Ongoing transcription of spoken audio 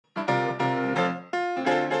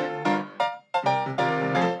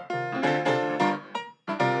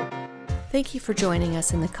Thank you for joining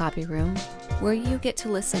us in the Copy Room, where you get to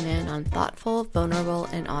listen in on thoughtful, vulnerable,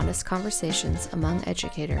 and honest conversations among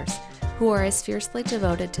educators who are as fiercely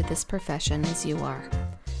devoted to this profession as you are.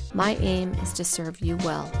 My aim is to serve you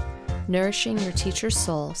well, nourishing your teacher's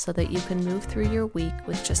soul so that you can move through your week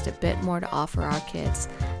with just a bit more to offer our kids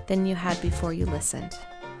than you had before you listened.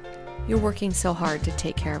 You're working so hard to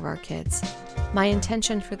take care of our kids. My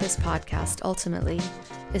intention for this podcast, ultimately,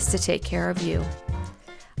 is to take care of you.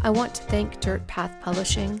 I want to thank Dirt Path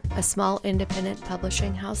Publishing, a small independent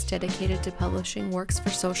publishing house dedicated to publishing works for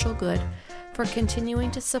social good, for continuing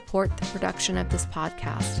to support the production of this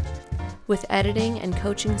podcast. With editing and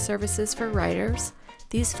coaching services for writers,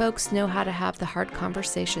 these folks know how to have the hard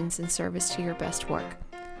conversations in service to your best work,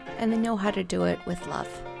 and they know how to do it with love.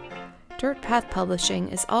 Dirt Path Publishing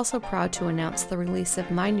is also proud to announce the release of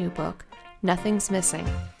my new book, Nothing's Missing,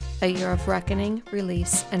 A Year of Reckoning,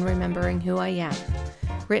 Release, and Remembering Who I Am,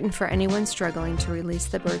 written for anyone struggling to release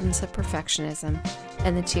the burdens of perfectionism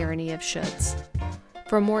and the tyranny of shoulds.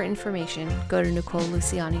 For more information, go to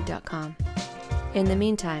NicoleLuciani.com. In the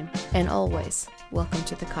meantime, and always, welcome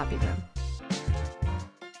to the Copy Room.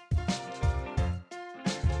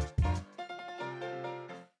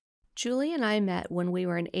 Julie and I met when we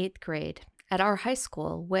were in 8th grade at our high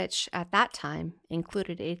school, which at that time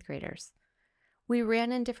included 8th graders. We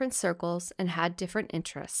ran in different circles and had different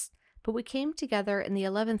interests, but we came together in the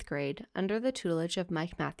 11th grade under the tutelage of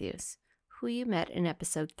Mike Matthews, who you met in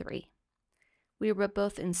episode 3. We were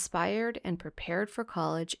both inspired and prepared for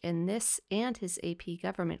college in this and his AP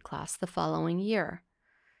government class the following year.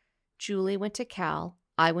 Julie went to Cal,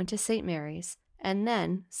 I went to St. Mary's, and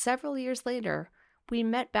then, several years later, we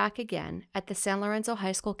met back again at the San Lorenzo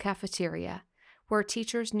High School cafeteria, where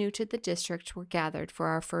teachers new to the district were gathered for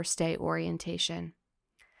our first day orientation.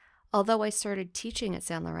 Although I started teaching at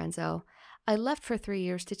San Lorenzo, I left for 3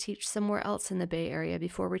 years to teach somewhere else in the Bay Area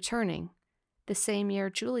before returning. The same year,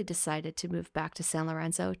 Julie decided to move back to San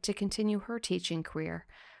Lorenzo to continue her teaching career,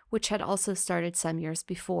 which had also started some years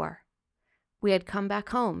before. We had come back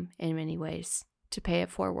home, in many ways, to pay it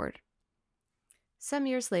forward. Some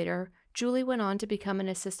years later, Julie went on to become an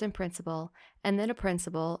assistant principal and then a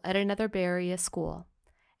principal at another Bay Area school,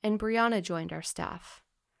 and Briana joined our staff.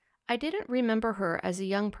 I didn't remember her as a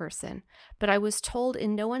young person, but I was told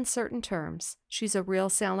in no uncertain terms, she's a real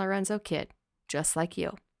San Lorenzo kid, just like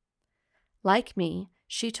you. Like me,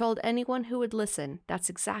 she told anyone who would listen that's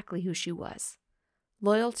exactly who she was.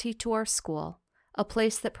 Loyalty to our school, a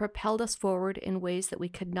place that propelled us forward in ways that we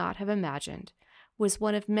could not have imagined, was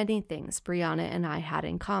one of many things Briana and I had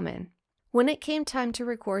in common. When it came time to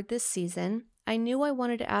record this season, I knew I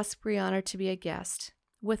wanted to ask Briana to be a guest,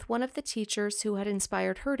 with one of the teachers who had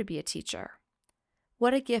inspired her to be a teacher.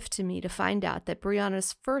 What a gift to me to find out that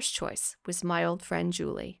Briana's first choice was my old friend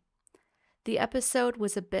Julie. The episode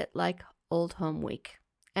was a bit like Old Home Week,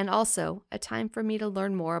 and also a time for me to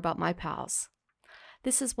learn more about my pals.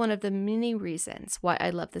 This is one of the many reasons why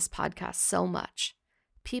I love this podcast so much.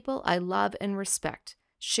 People I love and respect,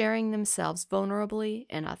 sharing themselves vulnerably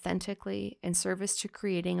and authentically in service to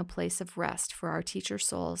creating a place of rest for our teacher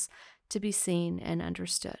souls to be seen and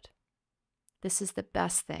understood. This is the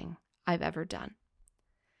best thing I've ever done.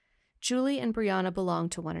 Julie and Briana belong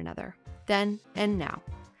to one another, then and now,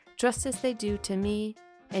 just as they do to me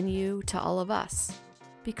and you to all of us,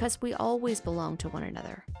 because we always belong to one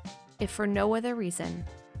another. If for no other reason,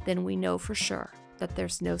 then we know for sure that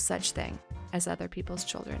there's no such thing as other people's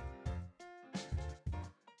children.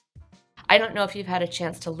 I don't know if you've had a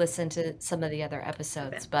chance to listen to some of the other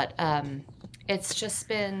episodes, but it's just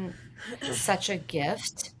been such a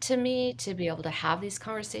gift to me to be able to have these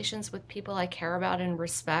conversations with people I care about and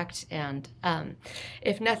respect. And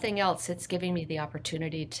if nothing else, it's giving me the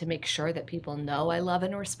opportunity to make sure that people know I love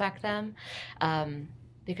and respect them,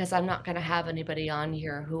 because I'm not going to have anybody on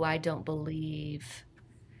here who I don't believe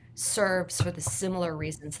serves for the similar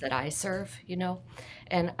reasons that I serve,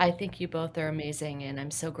 and I think you both are amazing, and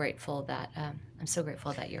I'm so grateful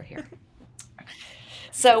that you're here.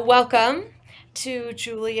 So welcome to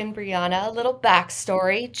Julie and Briana. A little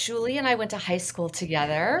backstory: Julie and I went to high school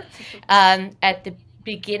together. At the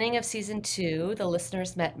beginning of season 2, the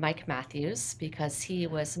listeners met Mike Matthews because he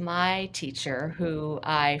was my teacher who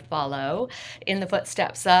I follow in the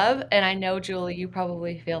footsteps of, and I know, Julie, you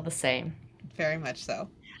probably feel the same. Very much so.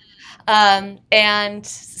 And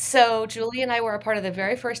so Julie and I were a part of the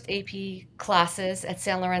very first AP classes at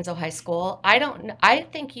San Lorenzo High School. I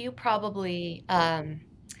think you probably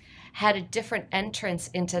had a different entrance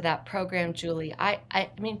into that program, Julie. I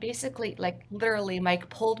mean, basically, like literally, Mike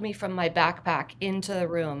pulled me from my backpack into the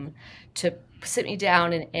room to sit me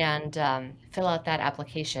down and fill out that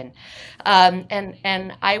application.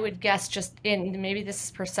 And I would guess, just in maybe this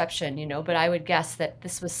is perception, but I would guess that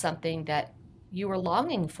this was something that you were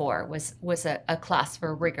longing for, was a class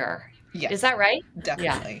for rigor. Is Yes, that right?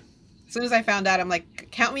 Yeah. definitely. As soon as I found out, I'm like,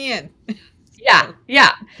 count me in. Yeah, So,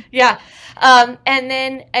 yeah, yeah. And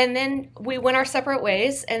then we went our separate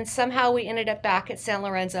ways, and somehow we ended up back at San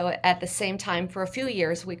Lorenzo at the same time. For a few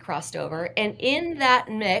years, we crossed over, and in that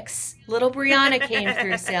mix, little Brianna came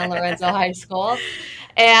through San Lorenzo High School,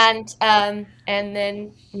 and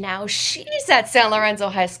then now she's at San Lorenzo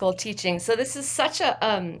High School teaching. So this is such a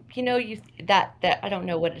you that I don't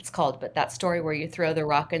know what it's called, but that story where you throw the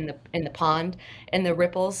rock in the pond and the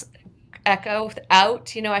ripples echo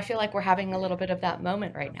out. I feel like we're having a little bit of that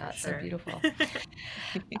moment right Oh, now. for It's so sure. beautiful.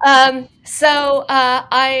 As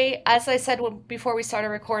I said before we started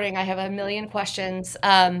recording, I have a million questions.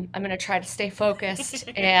 I'm going to try to stay focused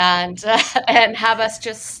and and have us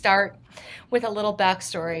just start with a little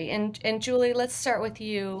backstory. And Julie, let's start with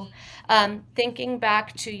you. Thinking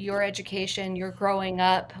back to your education, your growing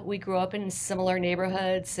up, we grew up in similar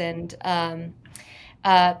neighborhoods,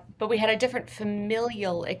 but we had a different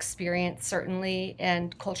familial experience, certainly,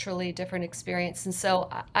 and culturally different experience. And so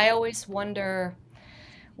I always wonder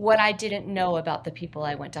what I didn't know about the people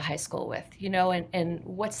I went to high school with, and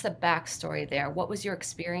what's the backstory there? What was your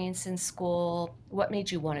experience in school? What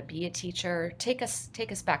made you want to be a teacher? Take us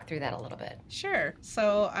back through that a little bit. sure.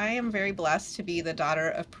 So I am very blessed to be the daughter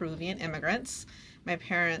of Peruvian immigrants. My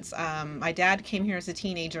parents, my dad came here as a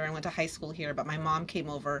teenager and went to high school here, but my mom came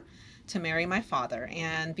over to marry my father.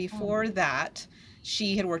 And before that,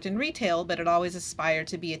 she had worked in retail, but had always aspired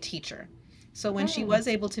to be a teacher. So when she Mm, was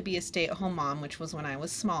able to be a stay-at-home mom, which was when I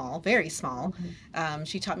was small, very small, mhm,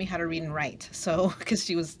 she taught me how to read and write. So because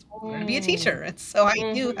she was wanted to be a teacher, mm, and so I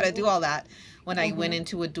knew how to do mhm, all that when I went mhm,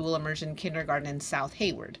 into a dual immersion kindergarten in South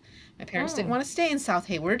Hayward. My parents didn't mm, want to stay in South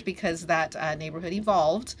Hayward because that neighborhood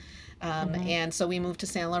evolved, mhm, and so we moved to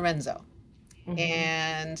San Lorenzo, mhm,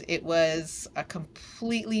 and it was a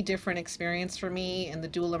completely different experience for me. In the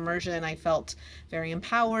dual immersion, I felt very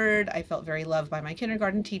empowered. I felt very loved by my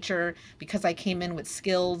kindergarten teacher because I came in with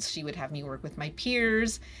skills. She would have me work with my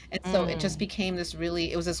peers, and so it just mm, became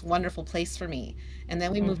it was this wonderful place for me. And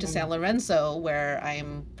then we moved to San mhm, Lorenzo, where I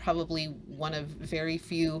am probably one of very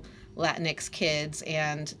few Latinx kids,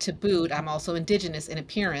 and to boot, I'm also indigenous in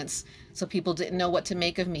appearance. So people didn't know what to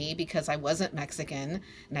make of me because I wasn't Mexican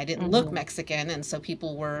and I didn't look mhm, Mexican. And so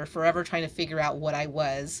people were forever trying to figure out what I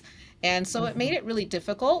was. And so it made mhm, it really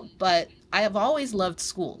difficult, but I have always loved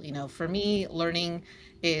school. For me, learning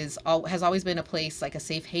has always been a place like a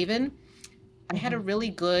safe haven. I had a mhm, really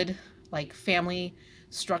good like family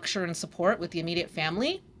structure and support with the immediate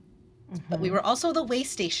family, but we mhm, were also the way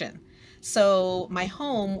station. So my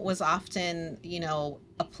home was often,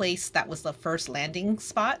 a place that was the first landing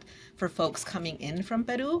spot for folks coming in from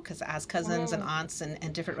Peru, because as cousins and mm, aunts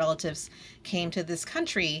and different relatives came to this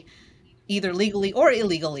country, either legally or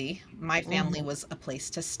illegally, my family mhm, was a place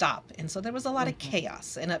to stop. And so there was a lot of mhm,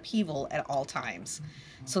 chaos and upheaval at all times.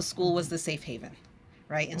 So school was mhm, the safe haven,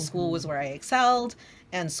 right? And school was mhm, where I excelled,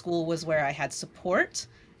 and school was where I had support.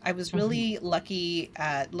 I was mhm, really lucky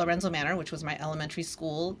at Lorenzo Manor, which was my elementary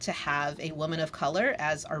school, to have a woman of color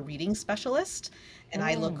as our reading specialist. And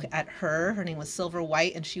I look mm, at her, her name was Silver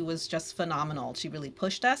White, and she was just phenomenal. She really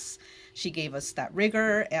pushed us. She gave us that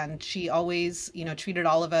rigor, and she always, treated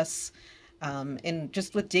all of us and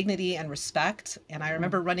just with dignity and respect. And I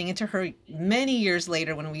mm. remember running into her many years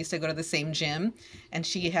later when we used to go to the same gym, and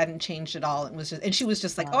she hadn't changed at all. And she was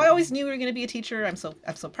just like, "Oh, I always Wow. knew you were going to be a teacher. I'm so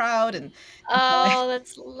proud." And so Oh,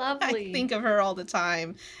 that's I think lovely. of her all the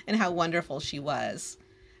time and how wonderful she was.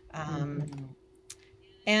 Um, Mhm,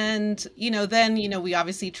 and then we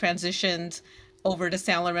obviously transitioned over to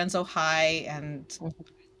San Lorenzo High, and mhm.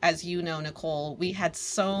 as you know, Nicole, we had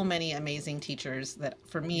so many amazing teachers that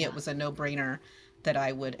for me it Yeah. was a no-brainer that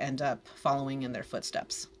I would end up following in their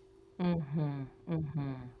footsteps. Mhm,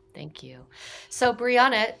 mhm. Thank you. So,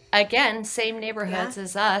 Brianna, again, same Yeah. neighborhoods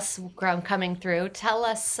as us, coming through. Tell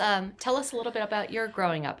us a little bit about your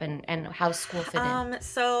growing up and how school fit in.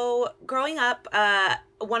 So growing up,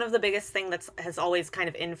 one of the biggest thing that's has always kind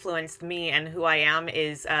of influenced me and who I am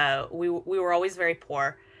is we were always very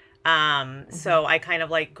poor. Mhm, So I kind of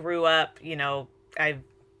like grew up, I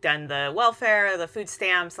done the welfare, the food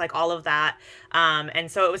stamps, like all of that. And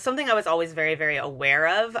so it was something I was always very, very aware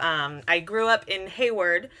of. I grew up in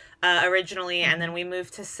Hayward originally, and then we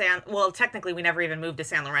moved to well, technically, we never even moved to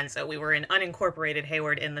San Lorenzo. We were in unincorporated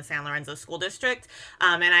Hayward in the San Lorenzo School District.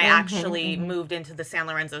 And I actually moved into the San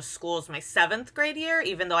Lorenzo schools my 7th grade year,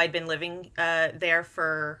 even though I'd been living there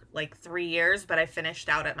for like 3 years, but I finished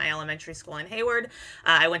out at my elementary school in Hayward.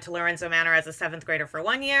 I went to Lorenzo Manor as a 7th grader for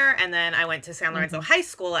 1 year, and then I went to San Lorenzo High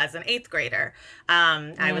School as an 8th grader.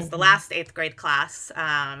 I was the last 8th grade class. So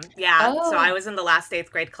I was in the last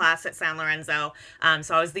 8th grade class at San Lorenzo.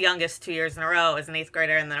 So I was the youngest 2 years in a row as an 8th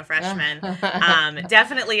grader and then a freshman.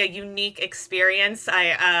 Definitely a unique experience.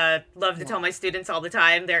 I love to tell my students all the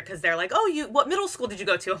time there, because they're like, "Oh, what middle school did you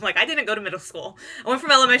go to?" I'm like, "I didn't go to middle school. I went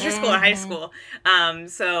from elementary school to high school."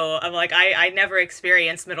 So I'm like, I never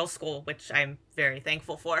experienced middle school, which I'm very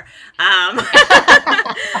thankful for. And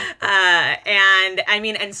I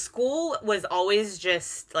mean, and school was always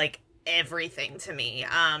just like everything to me.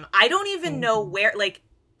 I don't even know where, like,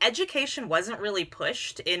 education wasn't really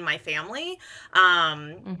pushed in my family.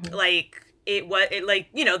 Like, like,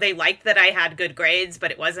 you know, they liked that I had good grades, but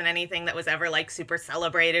it wasn't anything that was ever like super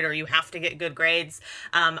celebrated or you have to get good grades.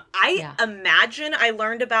 I imagine I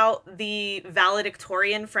learned about the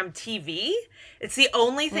valedictorian from TV. It's the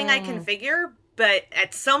only thing I can figure. But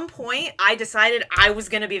at some point, I decided I was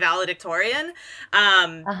going to be valedictorian.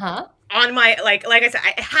 On my, like I said,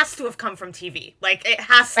 it has to have come from TV. Like, it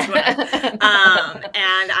has to have.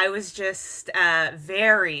 And I was just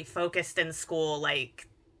very focused in school, like,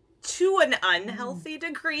 to an unhealthy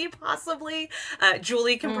degree, possibly.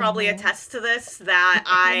 Julie can probably attest to this, that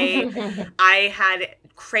I had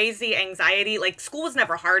crazy anxiety. Like, school was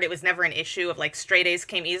never hard. It was never an issue of, like, straight A's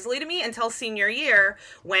came easily to me until senior year,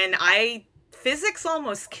 when physics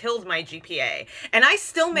almost killed my GPA. And I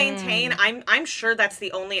still maintain, I'm sure that's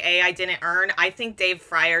the only A I didn't earn. I think Dave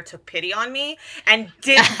Fryer took pity on me and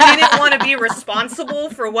didn't want to be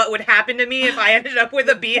responsible for what would happen to me if I ended up with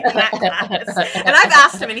a B in that class. And I've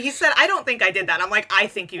asked him, and he said, "I don't think I did that." I'm like, "I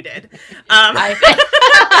think you did."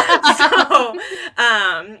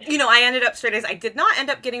 You know, I ended up straight A's. I did not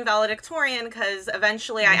end up getting valedictorian, because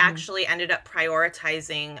eventually I actually ended up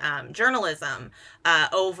prioritizing journalism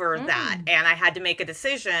over that. And I had to make a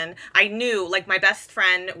decision. I knew, like, my best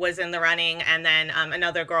friend was in the running, and then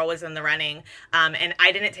another girl was in the running. And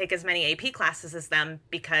I didn't take as many AP classes as them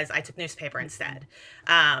because I took newspaper instead.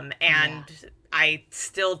 I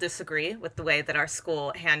still disagree with the way that our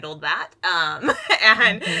school handled that.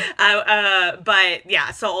 But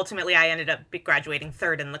yeah, so ultimately I ended up graduating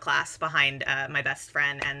 3rd in the class behind my best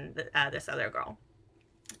friend and this other girl.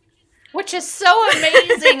 Which is so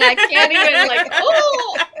amazing. I can't even, like,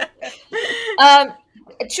 oh.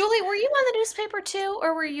 Julie, were you on the newspaper too,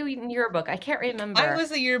 or were you in yearbook? I can't remember. I was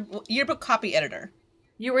the yearbook copy editor.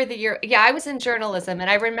 You were I was in journalism, and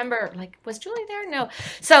I remember, like, was Julie there? No.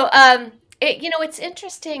 So, it's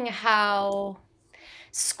interesting how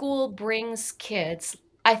school brings kids.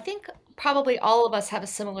 I think probably all of us have a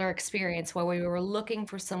similar experience where we were looking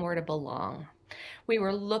for somewhere to belong. We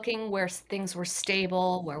were looking where things were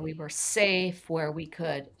stable, where we were safe, where we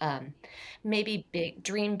could maybe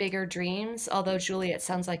dream bigger dreams. Although, Julie, it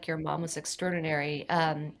sounds like your mom was extraordinary.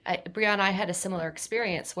 Brianna, I had a similar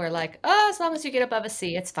experience where, like, oh, as long as you get above a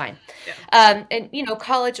C, it's fine. Yeah. And,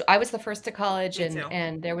 college, I was the first to college, Me too.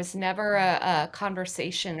 and there was never a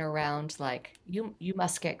conversation around, like, you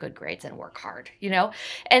must get good grades and work hard,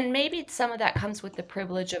 And maybe some of that comes with the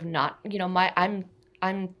privilege of not, I'm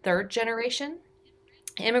 3rd generation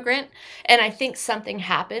immigrant, and I think something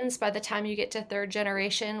happens by the time you get to 3rd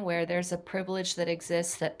generation where there's a privilege that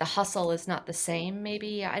exists, that the hustle is not the same.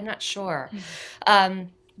 Maybe, I'm not sure.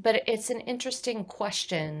 But it's an interesting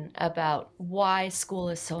question about why school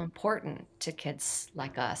is so important to kids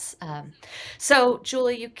like us. So,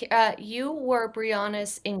 Julie, you were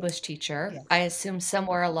Brianna's English teacher, Yes. I assume,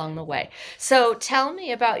 somewhere along the way. So tell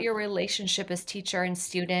me about your relationship as teacher and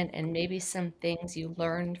student, and maybe some things you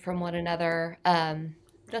learned from one another.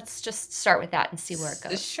 Let's just start with that and see where it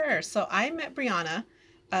goes. Sure. So I met Brianna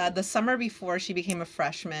the summer before she became a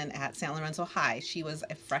freshman at San Lorenzo High. She was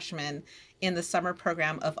a freshman in the summer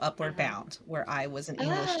program of Upward Bound, where I was an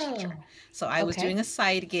English teacher. So I was doing a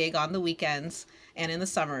side gig on the weekends and in the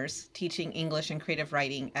summers, teaching English and creative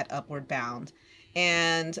writing at Upward Bound.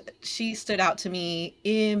 And she stood out to me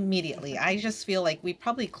immediately. I just feel like we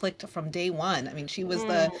probably clicked from day one. I mean, she was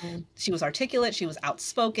articulate, she was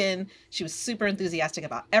outspoken, she was super enthusiastic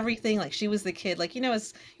about everything. Like, she was the kid, like, you were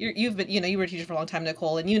a teacher for a long time,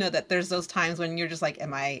 Nicole, and you know that there's those times when you're just like,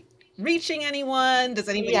 am I reaching anyone? Does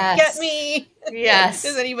anybody get Yes. me? Does Yes.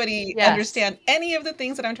 anybody Yes. understand any of the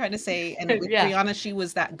things that I'm trying to say? And with Yeah. Brianna, she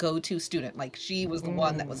was that go-to student. Like she was the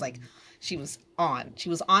one that was like, Mm. she was on. She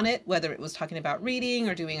was on it, whether it was talking about reading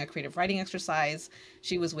or doing a creative writing exercise.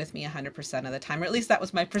 She was with me 100% of the time, or at least that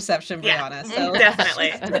was my perception, Yeah, Brianna. So she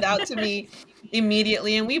definitely. stood out to me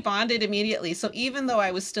immediately, and we bonded immediately. So even though I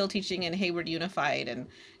was still teaching in Hayward Unified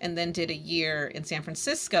and then did a year in San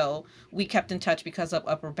Francisco, we kept in touch because of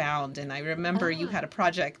Upward Bound. And I remember you Ah. had a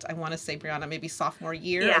project, I want to say, Brianna, maybe sophomore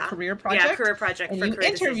year, a Yeah. career Yeah, project. career project And for you career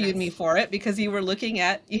interviewed me decisions. for it because you were looking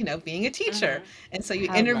at, being a teacher. Hmm. And so you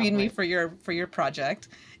How interviewed me lovely. for your project.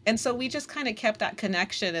 And so we just kind of kept that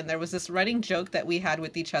connection. And there was this running joke that we had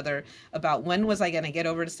with each other about when was I going to get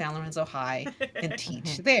over to San Lorenzo High and teach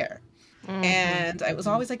Mhm. there. Mhm. And I was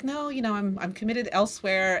Mhm. always like, no, I'm committed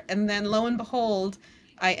elsewhere. And then lo and behold,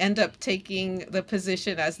 I end up taking the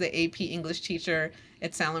position as the AP English teacher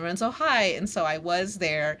at San Lorenzo High. And so I was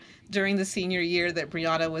there during the senior year that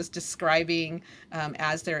Brianna was describing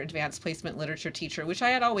as their advanced placement literature teacher, which I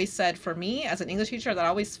had always said for me as an English teacher, that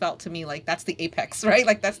always felt to me like that's the apex, right?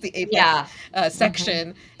 Like that's the apex Yeah. Mhm.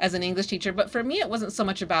 section as an English teacher. But for me, it wasn't so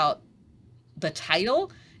much about the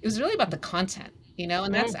title, it was really about the content,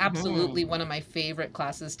 and that's absolutely Mhm. one of my favorite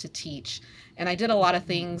classes to teach. And I did a lot of Mhm.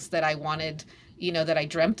 things that I wanted, that I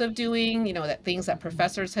dreamt of doing, that things that Mhm.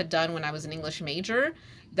 professors had done when I was an English major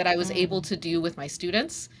that I was able Mm. to do with my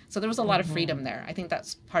students. So there was a lot of freedom Mhm. there. I think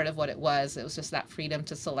that's part of what it was. It was just that freedom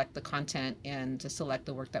to select the content and to select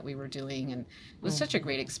the work that we were doing. And it was such a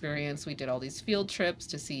great Mhm. experience. We did all these field trips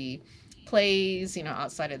to see plays,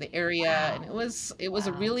 outside of the area, and it Wow. was it was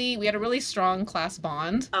a Wow. really we had a really strong class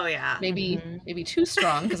bond. Oh yeah. Maybe Mhm. maybe too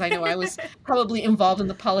strong because I know I was probably involved in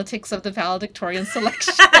the politics of the valedictorian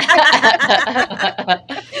selection.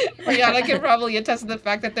 Brianna can probably attest to the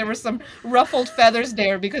fact that there were some ruffled feathers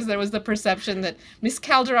there because there was the perception that Miss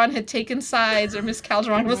Calderon had taken sides or Miss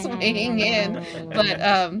Calderon was weighing in. But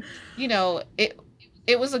Mm.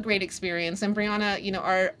 it was a great experience. And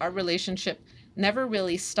Brianna, our relationship never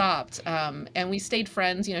really stopped. And we stayed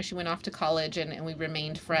friends. She went off to college and we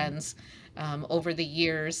remained friends over the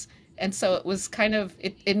years. And so it was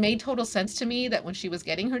it made total sense to me that when she was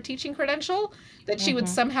getting her teaching credential, that she would Mhm.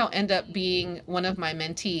 somehow end up being one of my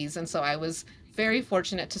mentees. And so I was very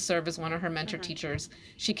fortunate to serve as one of her mentor Hmm. teachers.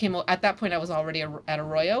 At that point, I was already at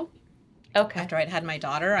Arroyo. Okay. After I'd had my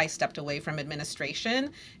daughter, I stepped away from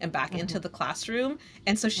administration and back into Mhm. the classroom.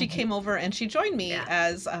 And so she Mhm. came over and she joined me Yeah.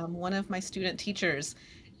 as one of my student teachers.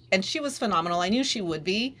 And she was phenomenal. I knew she would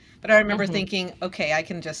be, but I remember Mhm. thinking, okay, I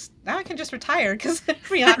can just retire because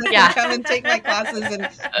Brianna can Yeah. come and take my classes and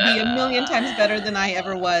be a million times better than I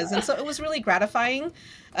ever was. And so it was really gratifying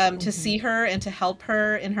to see Mhm. her and to help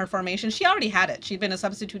her in her formation. She already had it. She'd been a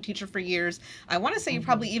substitute teacher for years. I want to say you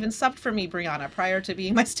probably Mhm. even subbed for me, Brianna, prior to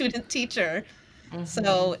being my student teacher. So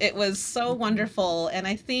Mhm. it was so Mhm. wonderful. And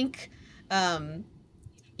I think, um,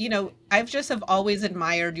 I've just have always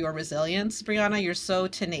admired your resilience, Brianna. You're so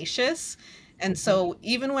tenacious. And Mhm. so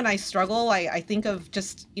even when I struggle, I think of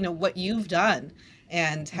just, what you've done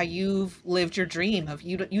and how Mhm. you've lived your dream of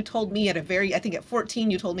you told me I think at 14,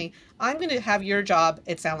 you told me, I'm going to have your job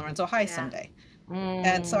at San Lorenzo High Yeah. someday.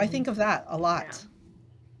 And so I Mm. think of that a Yeah. lot.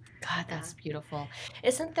 God, Yeah. that's beautiful.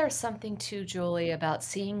 Isn't there something too, Julie, about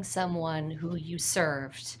seeing someone who you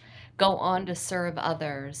served go on to serve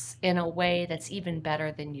others in a way that's even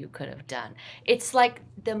better than you could have done? It's like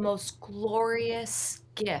the most glorious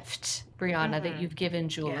gift, Brianna, that Hmm. you've given Yeah.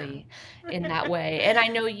 Julie in that way. And I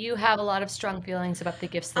know you have a lot of strong feelings about the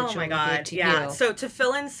gifts that Oh my Julie gave God. to Yeah. you. So to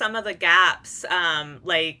fill in some of the gaps,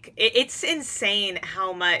 it's insane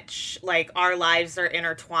how much like our lives are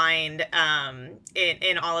intertwined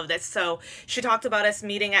in all of this. So she talked about us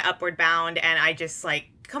meeting at Upward Bound, and I just like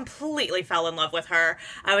completely fell in love with her.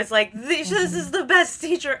 I was like, this is Mhm. the best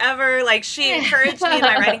teacher ever. Like she encouraged me in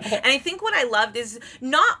my writing. And I think what I loved is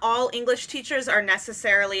not all English teachers are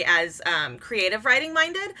necessarily as creative writing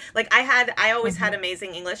minded. Like I always had Mhm.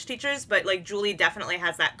 amazing English teachers, but like Julie definitely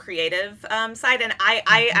has that creative side. And I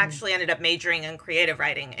Mhm. actually ended up majoring in creative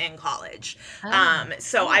writing in college. Ah,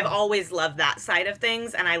 So I've oh. always loved that side of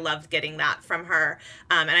things, and I loved getting that from her.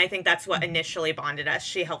 And I think that's what Mhm. initially bonded us.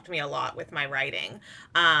 She helped me a lot with my writing.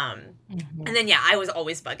 And Mhm. then yeah, I was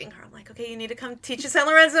always bugging her. I'm like, okay, you need to come teach at San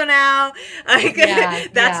Lorenzo now. Like Yeah,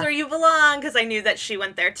 that's yeah. where you belong, because I knew that she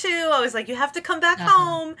went there too. I was like, you have to come back Uh-huh.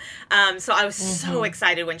 home. So I was so Mhm.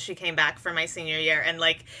 excited when she came back for my senior year, and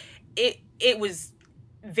like it was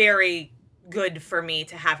very good for me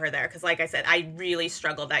to have her there because like I said, I really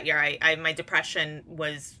struggled that year. I my depression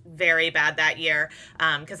was very bad that year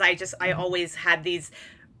because I Mhm. always had these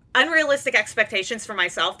unrealistic expectations for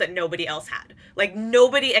myself that nobody else had. Like,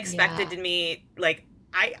 nobody expected me, like,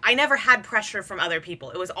 I never had pressure from other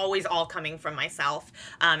people. It was always all coming from myself.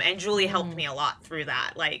 And Julie helped me a lot through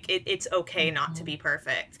that. Like, it's okay not to be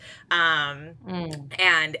perfect. And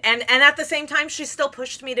at the same time, she still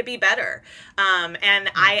pushed me to be better.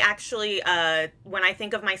 And I actually, when I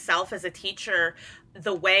think of myself as a teacher,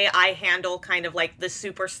 the way I handle kind of like the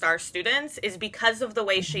superstar students is because of the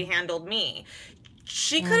way she handled me.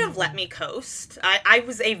 She could have let me coast. I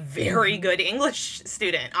was a very good English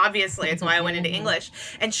student. Obviously, it's why I went into English.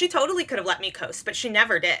 And she totally could have let me coast, but she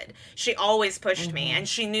never did. She always pushed me. And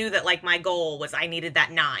she knew that, like, my goal was I needed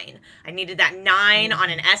that 9. I needed that 9 on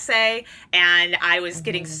an essay. And I was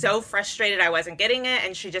getting so frustrated I wasn't getting it.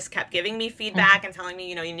 And she just kept giving me feedback and telling me,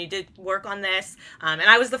 you know, you need to work on this. And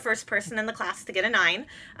I was the first person in the class to get a 9.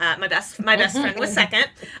 My best friend was second.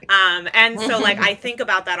 And so, like, I think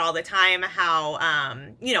about that all the time, how,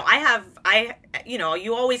 you know,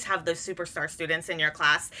 you always have those superstar students in your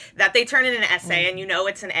class that they turn in an essay and you know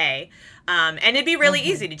it's an A. And it'd be really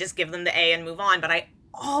easy to just give them the A and move on. But I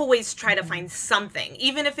always try to find something,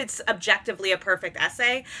 even if it's objectively a perfect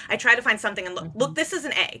essay. I try to find something and look, this is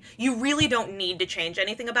an A. You really don't need to change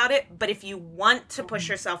anything about it. But if you want to push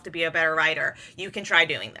yourself to be a better writer, you can try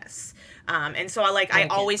doing this. And so I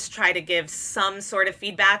always try to give some sort of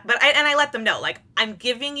feedback, but I let them know, like, I'm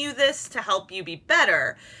giving you this to help you be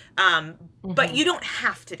better. But you don't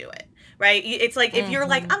have to do it, right? It's like, if you're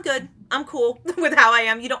like, I'm good, I'm cool with how I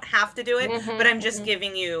am, you don't have to do it, but I'm just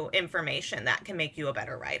giving you information that can make you a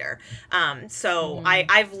better writer. So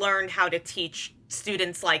I've learned how to teach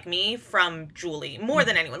students like me from Julie more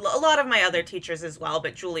than anyone. A lot of my other teachers as well,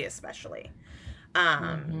 but Julie especially.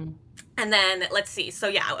 And then, let's see. So,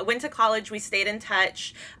 yeah, I went to college. We stayed in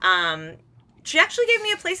touch. She actually gave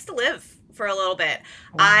me a place to live for a little bit.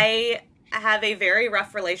 Wow. I have a very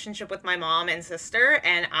rough relationship with my mom and sister,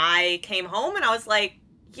 and I came home and I was like,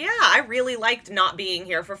 yeah, I really liked not being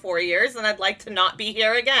here for 4 years, and I'd like to not be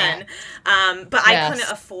here again. But I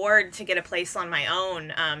couldn't afford to get a place on my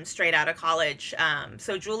own straight out of college.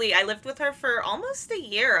 So Julie, I lived with her for almost a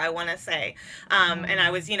year, I want to say. And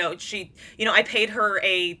I was, I paid her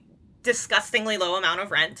a disgustingly low amount of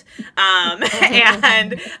rent,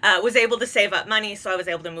 and was able to save up money, so I was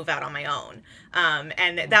able to move out on my own.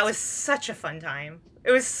 And that was such a fun time. It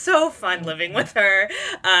was so fun living with her.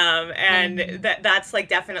 And that's like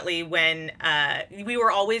definitely when we were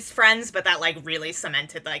always friends, but that like really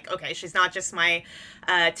cemented, like, okay, she's not just my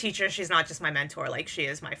teacher, she's not just my mentor, like she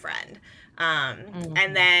is my friend.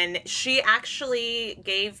 And then she actually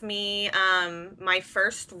gave me my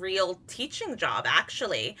first real teaching job,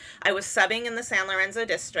 actually. I was subbing in the San Lorenzo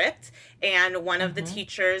district, and one of the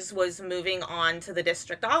teachers was moving on to the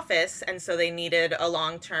district office, and so they needed a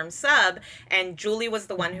long-term sub, and Julie was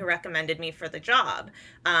the one who recommended me for the job.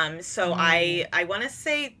 So I want to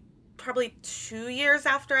say probably 2 years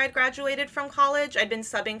after I'd graduated from college. I'd been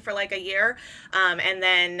subbing for like a year. And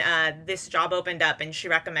then this job opened up and she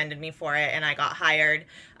recommended me for it and I got hired.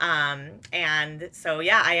 And so,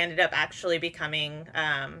 yeah, I ended up actually becoming,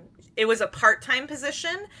 it was a part-time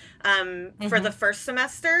position for the first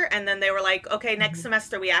semester. And then they were like, okay, next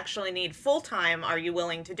semester we actually need full-time. Are you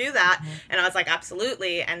willing to do that? And I was like,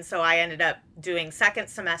 absolutely. And so I ended up doing second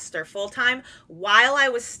semester full-time while I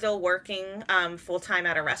was still working full-time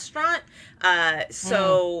at a restaurant.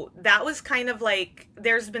 So that was kind of like,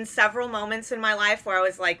 there's been several moments in my life where I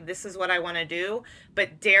was like, this is what I want to do.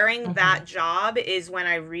 But during that job is when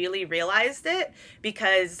I really realized it,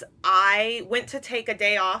 because I went to take a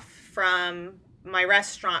day off from my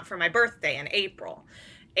restaurant for my birthday in April.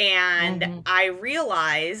 And I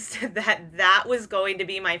realized that that was going to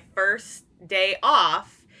be my first day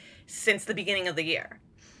off since the beginning of the year.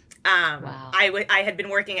 Wow. I had been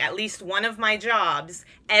working at least one of my jobs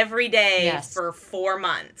every day for 4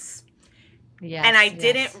 months. Yes, and I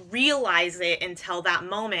didn't realize it until that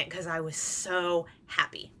moment because I was so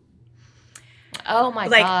happy. Oh my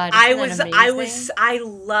God. I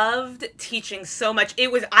loved teaching so much.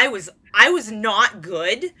 I was not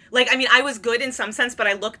good. Like, I mean, I was good in some sense, but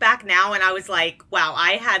I look back now and I was like, wow,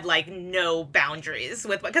 I had like no boundaries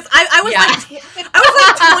with, because I was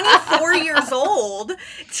like 24 years old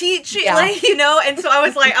teaching, like, you know, and so I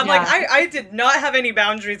was like, I did not have any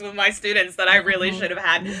boundaries with my students that I really should have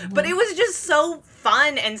had, but it was just so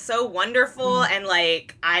fun and so wonderful. And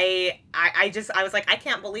like, I was like, I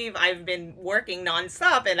can't believe I've been working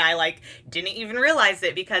nonstop and I like didn't even realize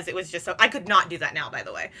it because it was just so, I could not do that now, by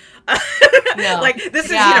the way. No. Like this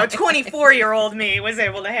is, 24-year-old me was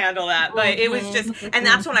able to handle that, but it was just, and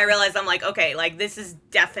that's when I realized I'm like, okay, like this is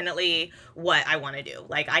definitely what I want to do.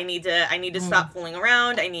 Like I need to to stop fooling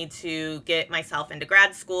around. I need to get myself into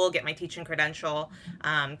grad school, get my teaching credential,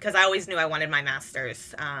 because I always knew I wanted my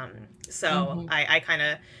master's. So I kind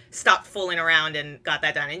of stopped fooling around and got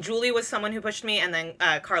that done. And Julie was someone who pushed me, and then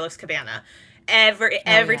Carlos Cabana. Every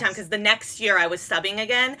time, because the next year I was subbing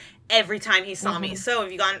again. Every time he saw me, so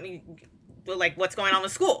have you gone? Like, what's going on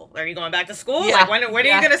with school? Are you going back to school? Yeah. Like, when are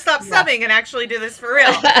you going to stop subbing and actually do this for real?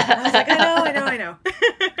 I was like, I know.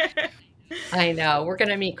 I know. We're going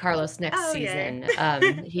to meet Carlos next season.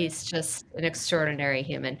 He's just an extraordinary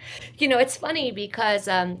human. You know, it's funny because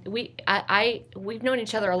we've known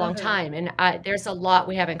each other a long time, and there's a lot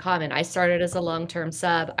we have in common. I started as a long-term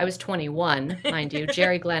sub. I was 21, mind you.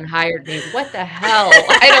 Jerry Glenn hired me. What the hell?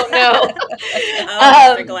 I don't know.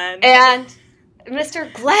 Mr. Glenn. And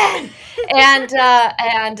Mr. Glenn. And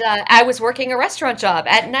I was working a restaurant job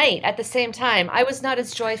at night at the same time. I was not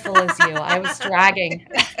as joyful as you. I was dragging.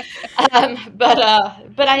 But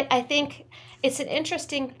I think it's an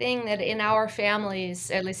interesting thing that in our families,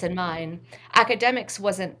 at least in mine, academics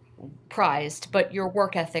wasn't prized, but your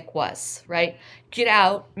work ethic was, right? Get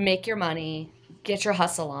out, make your money, get your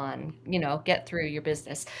hustle on, get through your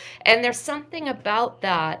business. And there's something about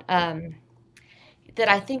that that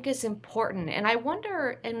I think is important. And I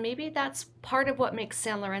wonder, and maybe that's part of what makes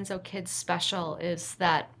San Lorenzo kids special, is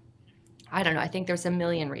that, I don't know, I think there's a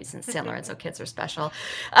million reasons San Lorenzo kids are special.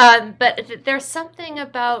 But there's something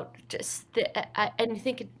about just, and I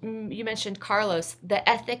think you mentioned Carlos, the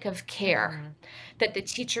ethic of care that the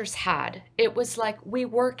teachers had. It was like, we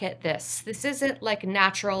work at this. This isn't like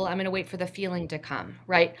natural, I'm going to wait for the feeling to come,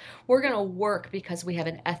 right? We're going to work because we have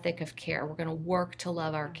an ethic of care. We're going to work to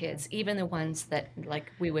love our kids, even the ones that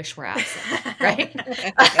like we wish were absent, right?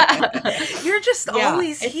 You're just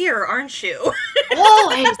always here, aren't you?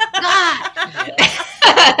 Always, God.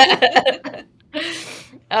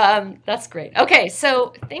 That's great. Okay,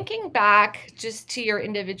 so thinking back just to your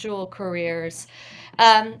individual careers,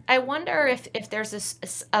 I wonder if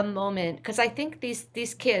there's a moment, because I think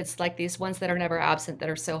these kids, like these ones that are never absent, that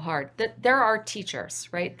are so hard, that there are teachers,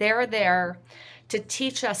 right? They're there to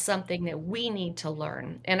teach us something that we need to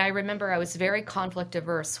learn. And I remember I was very conflict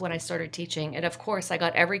averse when I started teaching. And of course, I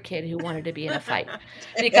got every kid who wanted to be in a fight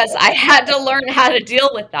because I had to learn how to deal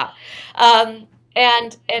with that.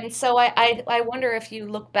 And so I wonder if you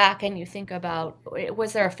look back and you think about,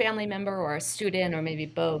 was there a family member or a student or maybe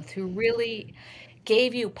both who really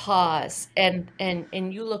gave you pause and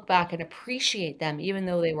you look back and appreciate them even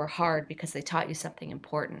though they were hard because they taught you something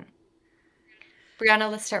important?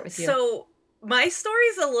 Briana, let's start with you. So my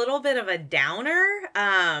story's a little bit of a downer,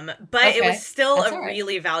 but it was still a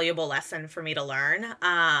really valuable lesson for me to learn.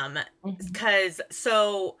 Because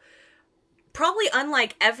so probably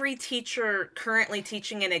unlike every teacher currently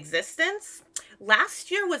teaching in existence,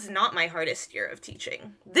 last year was not my hardest year of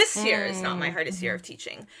teaching. This year is not my hardest year of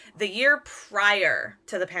teaching. The year prior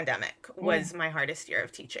to the pandemic was my hardest year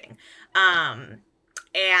of teaching.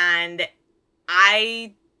 And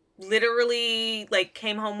I literally like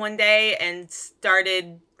came home one day and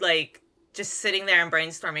started like just sitting there and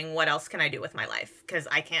brainstorming, what else can I do with my life? Because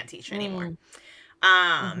I can't teach anymore.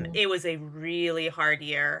 It was a really hard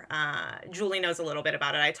year. Julie knows a little bit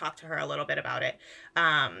about it. I talked to her a little bit about it.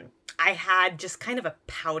 I had just kind of a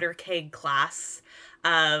powder keg class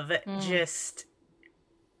of just,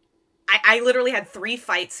 I literally had 3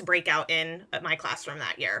 fights break out in my classroom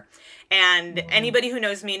that year. And anybody who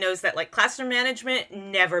knows me knows that like classroom management,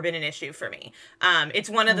 never been an issue for me. It's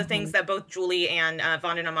one of the things that both Julie and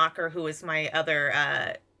Vandana Macher, who is my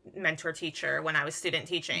other mentor teacher when I was student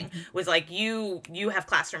teaching, was like, you have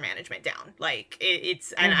classroom management down. Like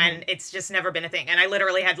it's and it's just never been a thing. And I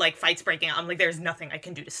literally had like fights breaking out. I'm like, there's nothing I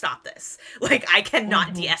can do to stop this. Like I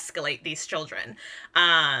cannot de-escalate these children.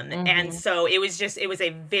 And so it was a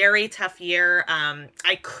very tough year.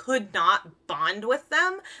 I could not bond with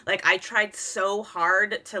them. Like I tried so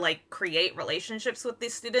hard to like create relationships with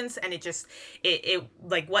these students, and it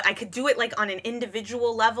like what I could do it like on an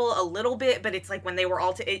individual level a little bit, but it's like when they were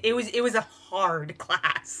all it was a hard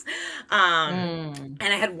class. And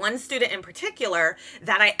I had one student in particular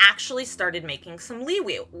that I actually started making some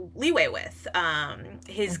leeway with.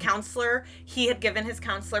 His counselor, he had given his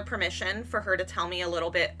counselor permission for her to tell me a little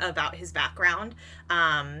bit about his background.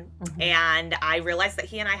 And I realized that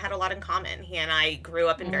he and I had a lot in common. He and I grew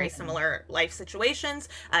up in very similar life situations.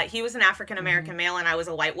 He was an African-American male and I was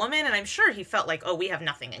a white woman, and I'm sure he felt like, oh, we have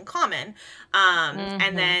nothing in common.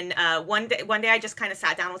 And then one day I just kind of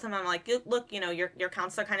sat down down with him. I'm like, look, your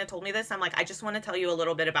counselor kind of told me this. I'm like, I just want to tell you a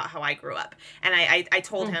little bit about how I grew up. And I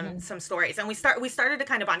told him some stories, and we started to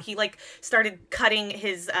kind of bond. He like started cutting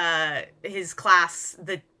his class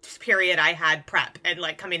the period I had prep and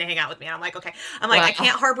like coming to hang out with me. And I'm like, okay. I'm like, I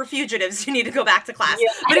can't harbor fugitives. You need to go back to class. Yeah.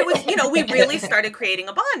 But it was, we really started creating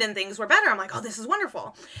a bond and things were better. I'm like, oh, this is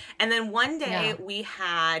wonderful. And then one day we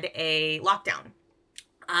had a lockdown.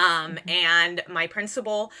 And my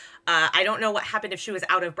principal, I don't know what happened, if she was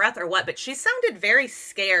out of breath or what, but she sounded very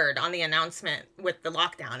scared on the announcement with the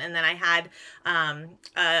lockdown. And then I had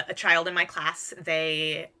a child in my class.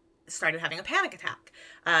 They started having a panic attack.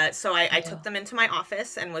 So I took them into my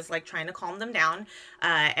office and was like trying to calm them down.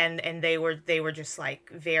 And they were just like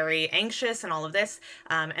very anxious and all of this.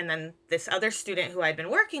 And then this other student who I'd been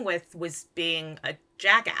working with was being a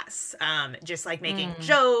jackass, just like making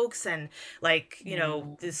jokes and like,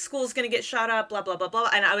 the school's gonna get shut up, blah, blah, blah, blah.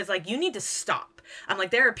 And I was like, you need to stop. I'm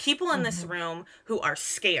like, there are people in this room who are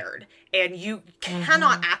scared and you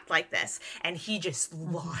cannot act like this. And he just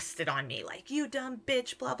lost it on me. Like, you dumb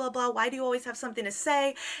bitch, blah, blah, blah. Why do you always have something to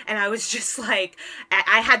say? And I was just like,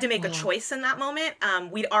 I had to make a choice in that moment.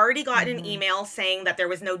 We'd already gotten an email saying that there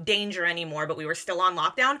was no danger anymore, but we were still on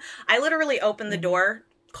lockdown. I literally opened the door,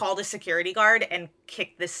 called a security guard, and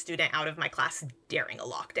kicked this student out of my class during a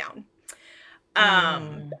lockdown.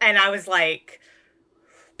 And I was like,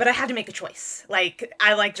 but I had to make a choice. Like,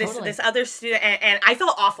 I like this other student, and I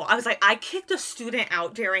felt awful. I was like, I kicked a student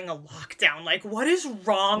out during a lockdown. Like, what is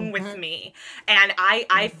wrong with me? And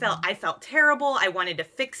I felt terrible. I wanted to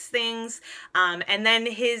fix things. And then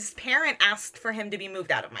his parent asked for him to be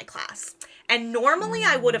moved out of my class. And normally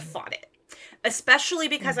I would have fought it, especially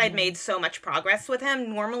because I'd made so much progress with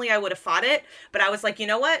him. Normally I would have fought it, but I was like, you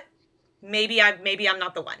know what? Maybe I'm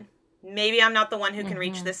not the one. Maybe I'm not the one who can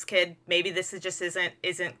reach this kid. Maybe this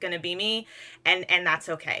isn't going to be me. And that's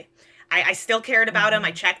okay. I still cared about him. I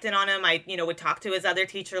checked in on him. I, would talk to his other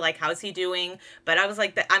teacher, like, how's he doing? But I was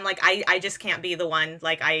like, I just can't be the one.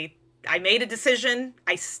 Like, I made a decision.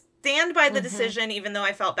 I stand by the decision, even though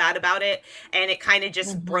I felt bad about it. And it kind of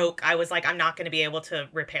just broke. I was like, I'm not going to be able to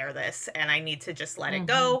repair this. And I need to just let it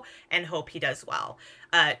go and hope he does well.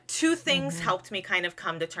 Two things helped me kind of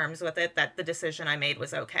come to terms with it, that the decision I made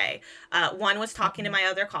was okay. One was talking to my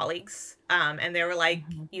other colleagues, and they were like,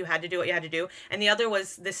 you had to do what you had to do. And the other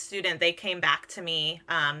was this student. They came back to me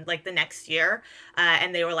like the next year,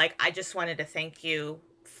 and they were like, I just wanted to thank you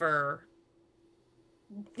for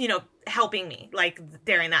helping me like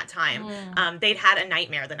during that time. They'd had a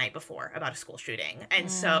nightmare the night before about a school shooting.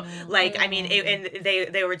 And so like, I mean, and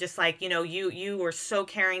they were just like, you were so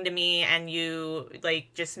caring to me, and you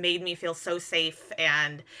like just made me feel so safe.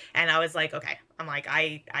 And I was like, okay, I'm like,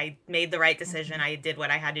 I made the right decision. I did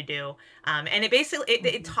what I had to do. And it basically,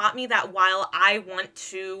 it taught me that while I want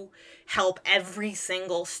to help every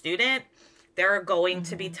single student, there are going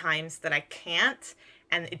to be times that I can't.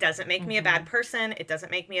 And it doesn't make me a bad person. It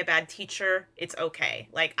doesn't make me a bad teacher. It's okay.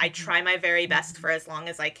 Like, I try my very best for as long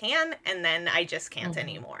as I can, and then I just can't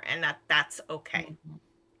anymore. And that's okay.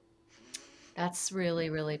 That's really,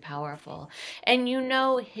 really powerful. And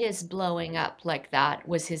his blowing up like that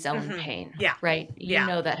was his own pain. Yeah. Right?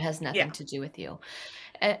 That has nothing to do with you.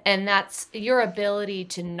 And that's your ability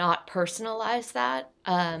to not personalize that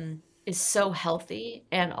is so healthy.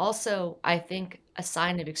 And also, I think, a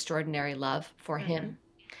sign of extraordinary love for him,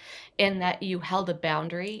 in that you held a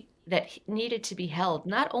boundary that needed to be held,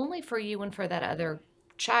 not only for you and for that other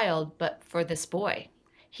child, but for this boy.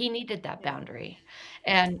 He needed that boundary.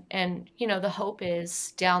 And the hope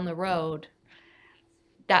is down the road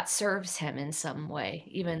that serves him in some way,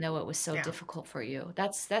 even though it was so difficult for you.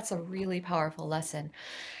 That's a really powerful lesson.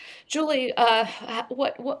 Julie,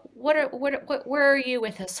 where are you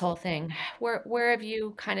with this whole thing? Where have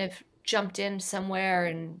you kind of jumped in somewhere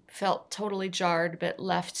and felt totally jarred, but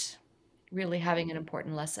left really having an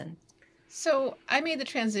important lesson? So I made the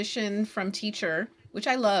transition from teacher, which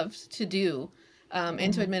I loved to do,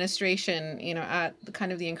 into administration, at the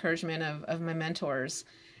kind of the encouragement of my mentors.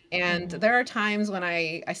 And there are times when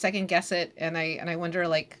I second guess it, and I wonder,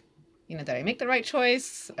 like, did I make the right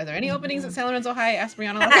choice? Are there any openings at San Lorenzo High? I asked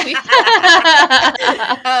Briana last week.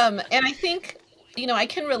 And I think, I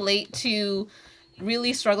can relate to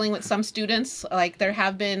really struggling with some students. Like, there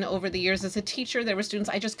have been over the years as a teacher, there were students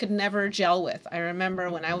I just could never gel with. I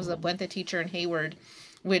remember when I went the teacher in Hayward,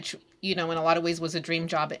 which, in a lot of ways was a dream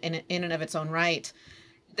job in and of its own right.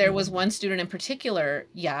 There was one student in particular.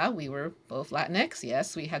 Yeah, we were both Latinx.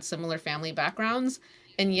 Yes, we had similar family backgrounds,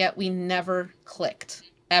 and yet we never clicked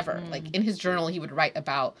ever. Like, in his journal, he would write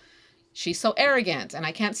about she's so arrogant and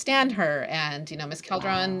I can't stand her. And, Miss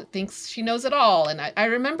Calderon Wow. thinks she knows it all. And I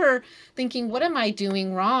remember thinking, what am I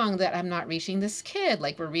doing wrong that I'm not reaching this kid?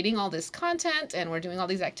 Like, we're reading all this content and we're doing all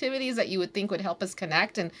these activities that you would think would help us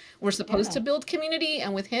connect. And we're supposed Yeah. to build community.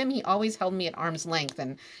 And with him, he always held me at arm's length.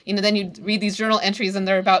 And, then you read these journal entries and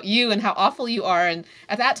they're about you and how awful you are. And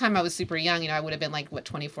at that time, I was super young. I would have been like, what,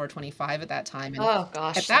 24, 25 at that time. And Oh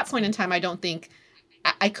at gosh, that that's point in time, I don't think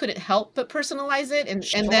I couldn't help but personalize it.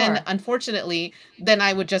 And then sure. unfortunately, then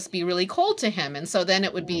I would just be really cold to him. And so then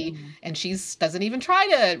it would be, Mm, and she's doesn't even try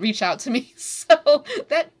to reach out to me. So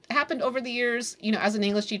that happened over the years. As an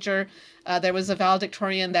English teacher, there was a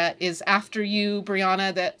valedictorian that is after you,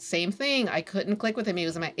 Brianna, that same thing. I couldn't click with him. He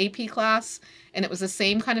was in my AP class and it was the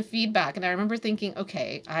same kind of feedback. And I remember thinking,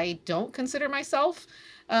 okay, I don't consider myself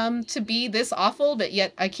to be this awful, but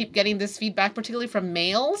yet I keep getting this feedback, particularly from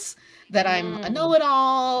males, that I'm a mm,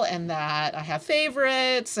 know-it-all and that I have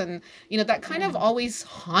favorites. And, that kind of mm, always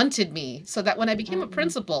haunted me. So that when I became a mm,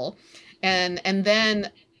 principal and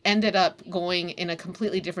then ended up going in a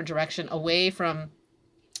completely different direction away from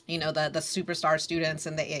the superstar students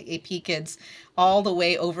and the AP kids all the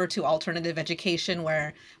way over to alternative education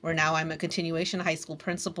where now I'm a continuation high school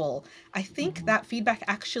principal. I think mhm, that feedback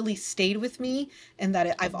actually stayed with me and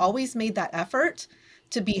that I've mhm, always made that effort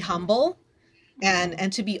to be mhm, humble and mhm,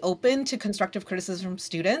 and to be open to constructive criticism from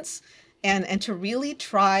students and to really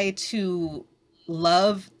try to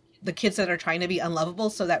love the kids that are trying to be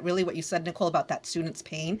unlovable. So that really what you said, Nicole, about that student's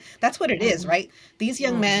pain, that's what it is, mhm, right? These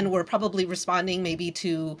young men mhm, were probably responding maybe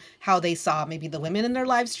to how they saw maybe the women in their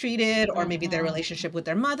lives treated, or maybe their mhm, relationship with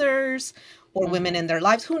their mothers, or women mhm, in their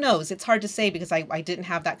lives. Who knows? It's hard to say because I didn't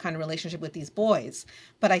have that kind of relationship with these boys.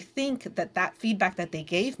 But I think that feedback that they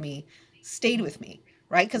gave me stayed with me,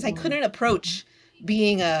 right? Because I mhm, couldn't mhm, approach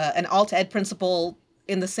being an alt ed principal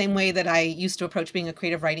in the same way that I used to approach being a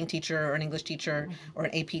creative writing teacher or an English teacher mhm, or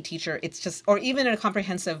an AP teacher. It's just, or even in a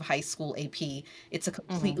comprehensive high school AP, it's a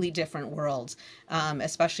mhm, completely different world,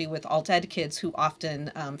 especially with alt ed kids who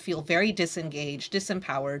often feel very disengaged,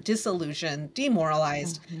 disempowered, disillusioned,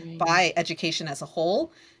 demoralized mhm, by education as a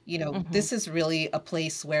whole. mhm, This is really a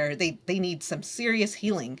place where they need some serious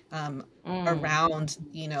healing mm, around,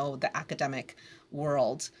 the academic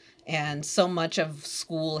world. And so much of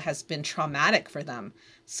school has been traumatic for them.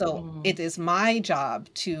 So mhm, it is my job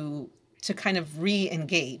to kind of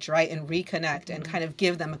re-engage, right, and reconnect and mhm, kind of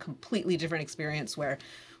give them a completely different experience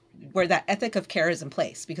where that ethic of care is in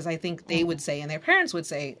place, because I think they would mhm, say and their parents would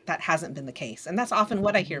say that hasn't been the case. And that's often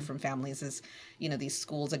what I hear mhm, from families is, these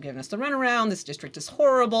schools are giving us the runaround, this district is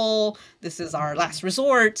horrible, this is our mhm, last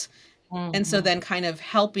resort. And so mhm, then kind of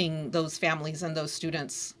helping those families and those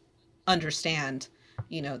students understand,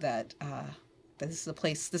 that this is a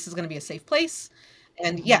place, this is going to be a safe place.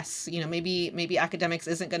 And mhm, yes, maybe academics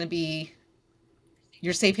isn't going to be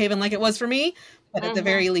your safe haven like it was for me, but at the mhm,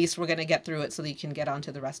 very least, we're going to get through it so that you can get on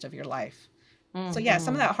to the rest of your life. So yeah,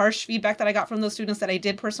 some of mhm, that harsh feedback that I got from those students that I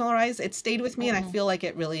did personalize, it stayed with me, and I mhm, feel like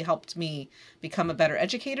it really helped me become a better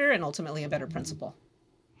educator and ultimately a better mhm. principal.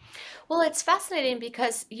 Well, it's fascinating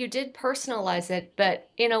because you did personalize it, but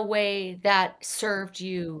in a way that served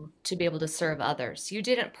you to be able to serve others. You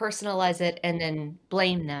didn't personalize it and then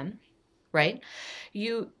blame them, right?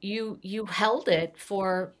 You held it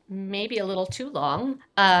for maybe a little too long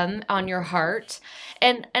on your heart.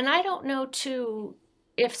 And I don't know too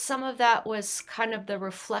if some of that was kind of the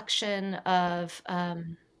reflection of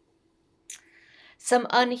some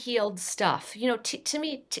unhealed stuff. To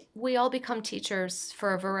me, we all become teachers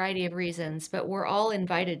for a variety of reasons, but we're all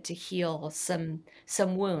invited to heal some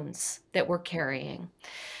wounds that we're carrying.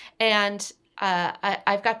 And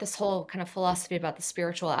I've got this whole kind of philosophy about the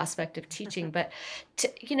spiritual aspect of teaching, but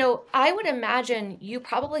I would imagine you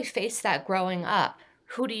probably faced that growing up.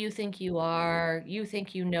 Who do you think you are? You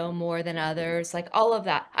think you know more than others, like all of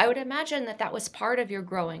that. I would imagine that that was part of your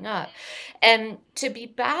growing up. And to be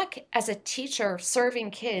back as a teacher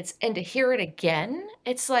serving kids and to hear it again,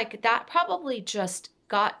 it's like that probably just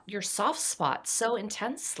got your soft spot so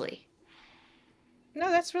intensely. No,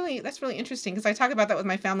 that's really interesting because I talk about that with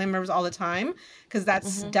my family members all the time, because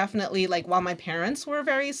that's Hmm. definitely like, while my parents were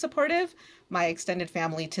very supportive, my extended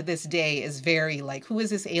family to this day is very like, who is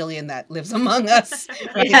this alien that lives among us?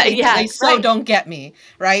 Right? Yeah, They yeah, so right, don't get me,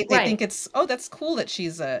 right? They right. think it's, oh, that's cool that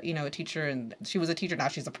she's a teacher, and she was a teacher, now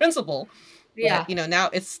she's a principal. But Yeah,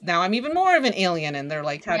 now I'm even more of an alien, and they're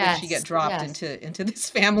like, how did she get yes, dropped yes. into this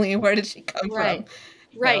family? Where did she come from? Right.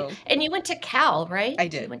 Right. So And you went to Cal, right? I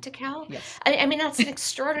You did. went to Cal? Yes. I mean, that's an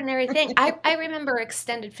extraordinary thing. I remember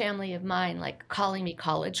extended family of mine like calling me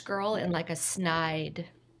college girl in like a snide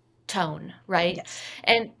tone, right? Yes.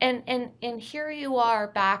 And here you are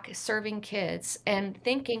back serving kids and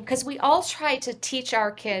thinking, because we all try to teach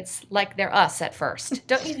our kids like they're us at first,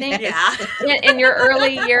 don't you think? Yeah. Yes. In your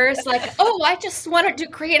early years, like, oh, I just want to do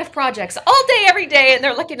creative projects all day, every day, and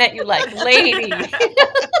they're looking at you like, lady.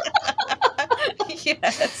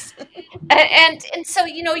 Yes. And so,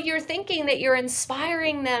 you're thinking that you're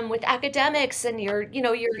inspiring them with academics, and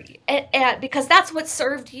because that's what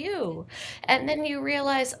served you. And then you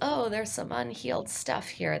realize, oh, there's some unhealed stuff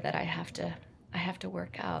here that I have to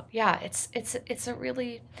work out. Yeah, it's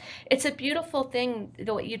a beautiful thing,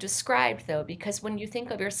 what you described, though, because when you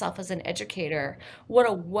think of yourself as an educator, what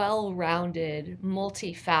a well-rounded,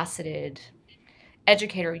 multifaceted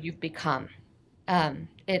educator you've become.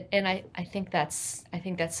 And I think that's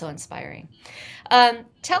so inspiring.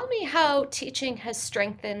 Tell me how teaching has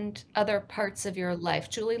strengthened other parts of your life.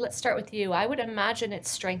 Julie, let's start with you. I would imagine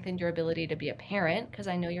it's strengthened your ability to be a parent, because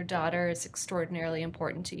I know your daughter is extraordinarily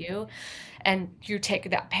important to you, and you take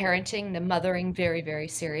that parenting, the mothering, very, very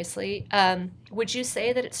seriously. Would you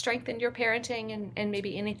say that it strengthened your parenting and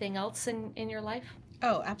maybe anything else in your life?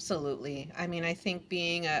 Oh, absolutely. I mean, I think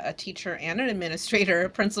being a teacher and an administrator, a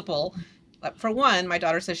principal, for one, my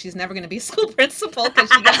daughter says she's never going to be a school principal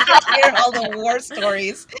because she got to hear all the war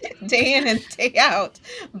stories day in and day out.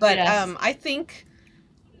 But Yes. I think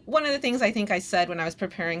one of the things I think I said when I was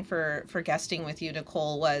preparing for guesting with you,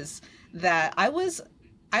 Nicole, was that I was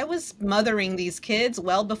mothering these kids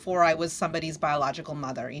well before I was somebody's biological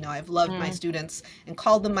mother. I've loved my Mm, students and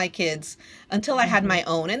called them my kids until I had mhm, my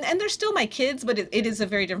own. And they're still my kids, but it is a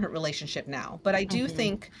very different relationship now. But I do mhm.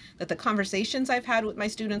 think that the conversations I've had with my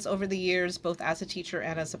students over the years, both as a teacher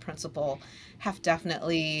and as a principal, have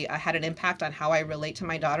definitely had an impact on how I relate to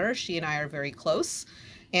my daughter. She and I are very close.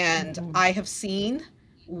 And Mhm. I have seen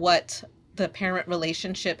what the parent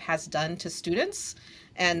relationship has done to students.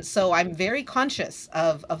 And so I'm very conscious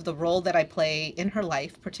of the role that I play in her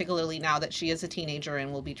life, particularly now that she is a teenager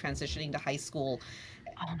and will be transitioning to high school.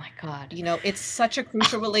 Oh my God. It's such a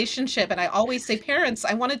crucial relationship. And I always say, parents,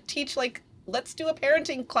 I want to teach, like, let's do a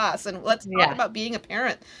parenting class and let's talk Yeah. about being a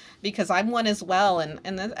parent because I'm one as well. And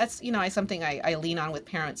that's, something I lean on with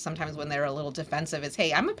parents sometimes when they're a little defensive is,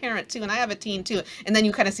 hey, I'm a parent too, and I have a teen too. And then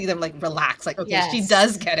you kind of see them like relax, like, okay, she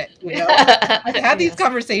does Yes. get it. I've had these Yes.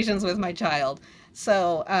 conversations with my child.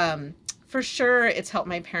 So, for sure, it's helped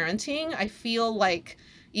my parenting. I feel like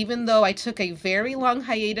even though I took a very long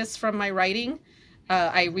hiatus from my writing,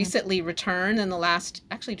 I Mhm. recently returned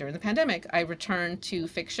actually during the pandemic, I returned to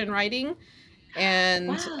fiction writing.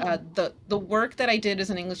 And Wow. the work that I did as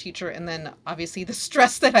an English teacher, and then obviously the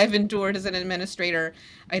stress that I've endured as an administrator,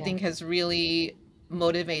 I Yeah. think has really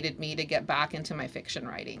motivated me to get back into my fiction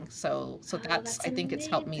writing. So Oh, that's that's I think it's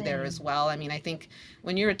helped me there as amazing. well. I mean, I think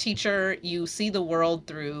when you're a teacher, you see the world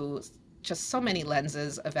through just so many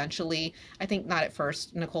lenses eventually. I think not at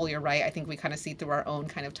first, Nicole, you're right. I think we kind of see through our own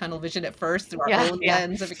kind of tunnel vision at first, through our Yeah, own yeah,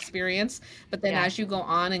 lens of experience. But then yeah. as you go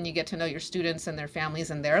on and you get to know your students and their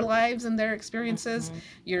families and their lives and their experiences, Mhm,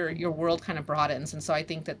 your mhm, world kind of broadens. And so I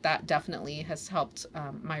think that definitely has helped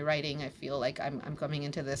my writing. I feel like I'm coming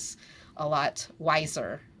into this a lot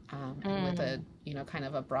wiser, and with a mm, kind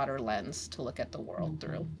of a broader lens to look at the world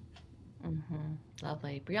through. mhm, mhm.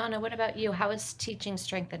 Lovely. Brianna, what about you? How has teaching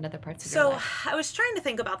strengthened other parts of your So life? I was trying to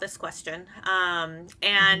think about this question, and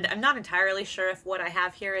Mhm, I'm not entirely sure if what I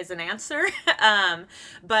have here is an answer.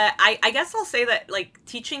 But I guess I'll say that like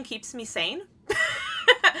teaching keeps me sane.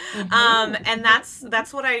 mhm, And mhm, mhm.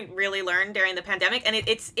 that's what I really learned during the pandemic, and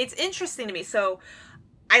it's interesting to me. So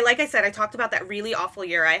like I said, I talked about that really awful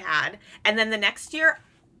year I had, and then the next year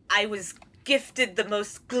I was gifted the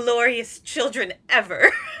most glorious children ever.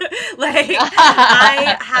 Like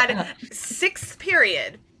I had sixth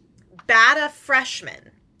period bata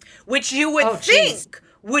freshman, which you would Oh, geez. think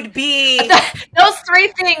would be, Those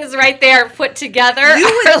three things right there put together you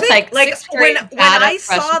would are think, like like sixth grade when bad I at saw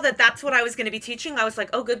freshman. that that's what I was going to be teaching, I was like,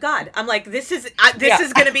 oh good god, I'm like, this Yeah.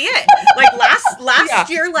 is going to be it. Like last Yeah.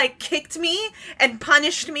 year like kicked me and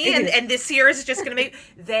punished me, and this year is just going to make.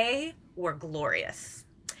 They were glorious.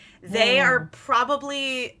 They are Mm,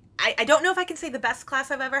 probably, I don't know if I can say the best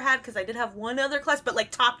class I've ever had, because I did have one other class, but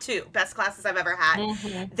like top two best classes I've ever had.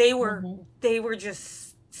 mhm, They were mhm, they were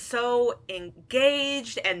just so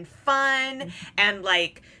engaged and fun, mhm. and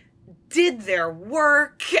like did their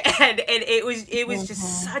work, and it was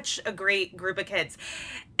just such a great group of kids.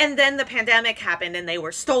 And then the pandemic happened and they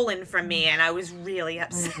were stolen from me, and I was really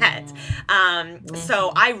upset.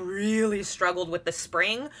 So I really struggled with the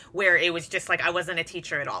spring, where it was just like I wasn't a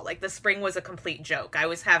teacher at all. Like the spring was a complete joke. I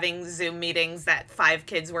was having Zoom meetings that 5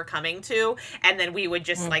 kids were coming to, and then we would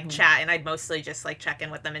just like chat, and I'd mostly just like check in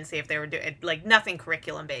with them and see if they were doing like nothing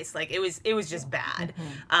curriculum based. Like it was just bad.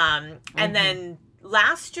 And then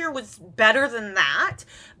last year was better than that,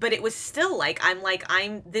 but it was still like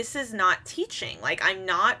I'm this is not teaching. Like I'm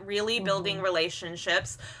not really building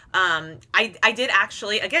relationships. I did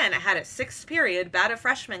actually, again, I had a 6th period bad a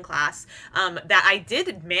freshman class, that I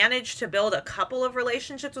did manage to build a couple of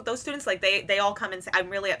relationships with those students. Like they all come and say, I'm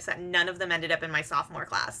really upset none of them ended up in my sophomore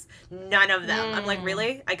class. None of them. I'm like,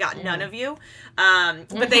 really? I got none of you?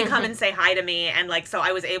 But they come and say hi to me, and like, so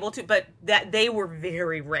I was able to, but that they were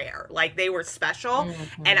very rare. Like they were special.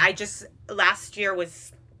 And last year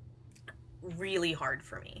was really hard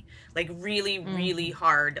for me, like really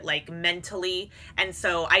hard, like mentally. And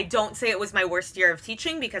so I don't say it was my worst year of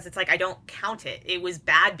teaching, because it's like I don't count it. It was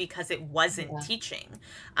bad because it wasn't teaching.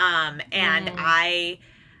 And I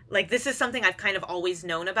like, this is something I've kind of always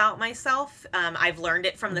known about myself. I've learned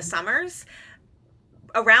it from the summers.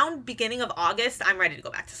 Around beginning of August, I'm ready to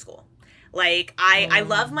go back to school. Like, I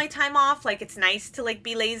love my time off. Like, it's nice to, like,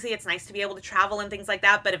 be lazy. It's nice to be able to travel and things like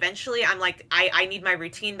that. But eventually, I'm like, I need my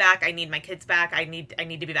routine back. I need my kids back. I need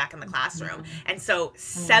to be back in the classroom. And so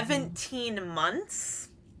 17 months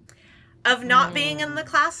of not being in the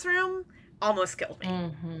classroom almost killed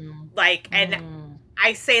me. Like, and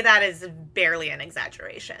I say that as barely an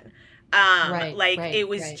exaggeration. It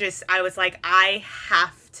was just, I was like, I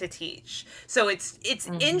have to teach. So it's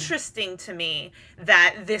interesting to me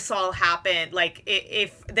that this all happened. Like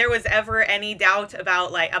if there was ever any doubt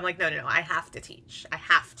about, like, I'm like, no, I have to teach. I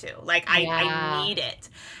have to, like, I need it.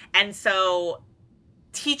 And so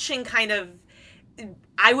teaching kind of,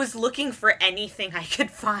 I was looking for anything I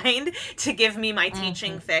could find to give me my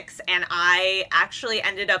teaching fix. And I actually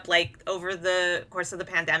ended up, like, over the course of the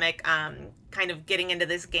pandemic, kind of getting into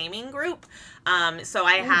this gaming group. So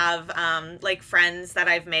I have like friends that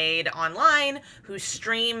I've made online who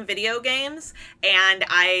stream video games, and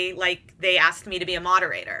they asked me to be a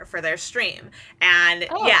moderator for their stream. And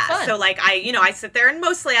fun. so like I sit there, and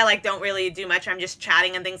mostly I like don't really do much. I'm just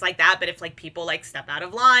chatting and things like that. But if like people like step out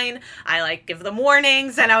of line, I like give them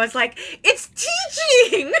warnings, and I was like, it's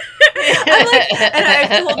teaching. I'm like, and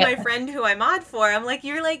I told my friend who I mod for, I'm like,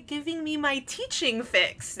 you're like giving me my teaching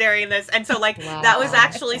fix during this. And so like that was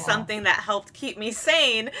actually something that helped keep me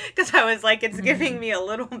sane, because I was like, it's giving me a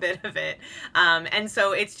little bit of it. And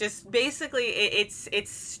so it's just basically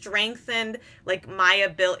it's strengthened like my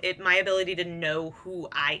ability to know who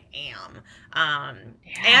I am.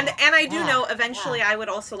 And I do know eventually I would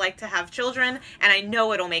also like to have children, and I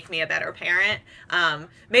know it'll make me a better parent.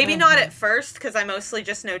 Maybe not at first, because I mostly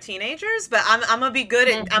just know teenagers, but I'm gonna be good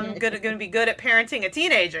at I'm gonna be good at parenting a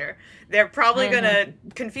teenager. They're probably gonna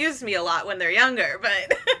confuse me a lot when they're younger,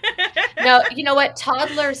 but no, you know what?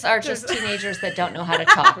 Toddlers are just teenagers that don't know how to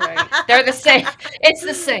talk. Right? They're the same. It's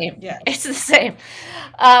the same. Yeah. It's the same.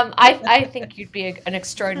 I think you'd be an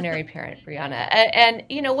extraordinary parent, Briana. And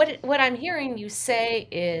you know what I'm hearing you say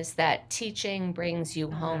is that teaching brings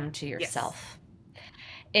you home to yourself. Yes.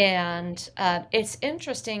 And it's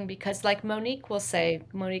interesting because, like Monique will say,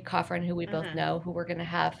 Monique Coffrin, who we both know, who we're going to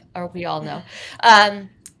have, or we all know,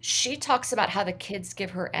 she talks about how the kids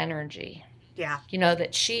give her energy. Yeah. You know,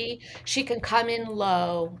 that she can come in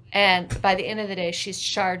low, and by the end of the day, she's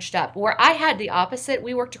charged up. Where I had the opposite,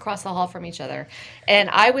 we worked across the hall from each other. And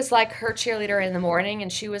I was like her cheerleader in the morning,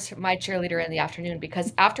 and she was my cheerleader in the afternoon,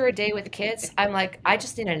 because after a day with kids, I'm like, I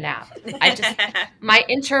just need a nap. My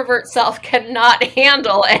introvert self cannot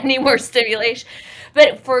handle any more stimulation.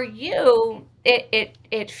 But for you,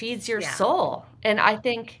 it feeds your soul. And I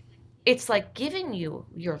think it's like giving you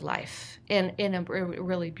your life in a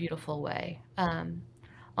really beautiful way.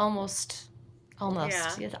 Almost.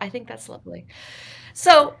 Yeah. Yes, I think that's lovely.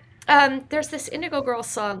 So there's this Indigo Girls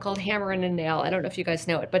song called Hammer and a Nail. I don't know if you guys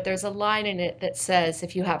know it, but there's a line in it that says,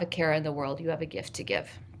 if you have a care in the world, you have a gift to give.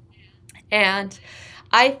 And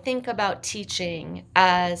I think about teaching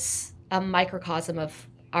as a microcosm of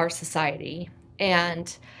our society,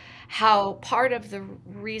 and how part of the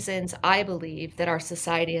reasons I believe that our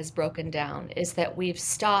society has broken down is that we've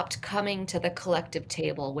stopped coming to the collective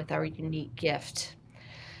table with our unique gift,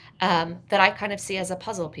 that I kind of see as a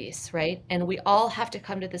puzzle piece, right? And we all have to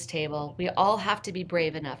come to this table. We all have to be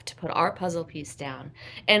brave enough to put our puzzle piece down.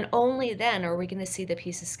 And only then are we going to see the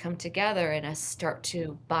pieces come together and us start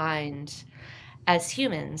to bind as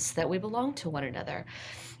humans, that we belong to one another.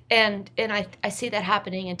 And I see that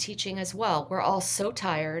happening in teaching as well. We're all so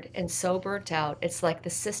tired and so burnt out. It's like the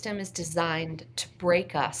system is designed to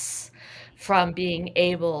break us from being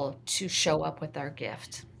able to show up with our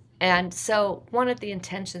gift. And so one of the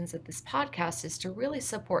intentions of this podcast is to really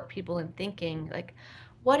support people in thinking like,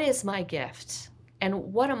 what is my gift?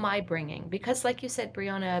 And what am I bringing? Because like you said,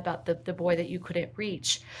 Brianna, about the boy that you couldn't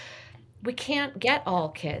reach, we can't get all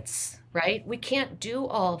kids, right? We can't do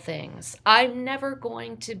all things. I'm never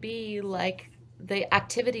going to be like the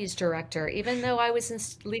activities director, even though I was in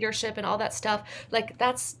leadership and all that stuff. Like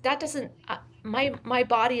that doesn't my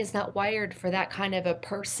body is not wired for that kind of a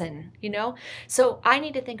person, you know? So I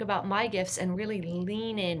need to think about my gifts and really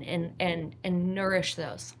lean in and nourish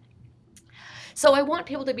those. So I want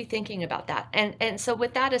people to be thinking about that. And so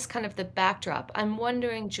with that as kind of the backdrop, I'm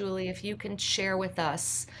wondering, Julie, if you can share with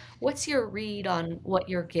us what's your read on what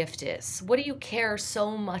your gift is? What do you care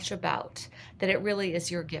so much about that it really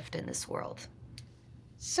is your gift in this world?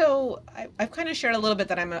 So I've kind of shared a little bit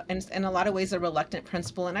that I'm in a lot of ways a reluctant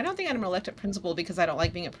principal, and I don't think I'm a reluctant principal because I don't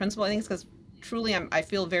like being a principal. I think it's because truly I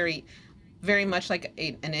feel very much like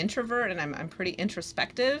an introvert, and I'm pretty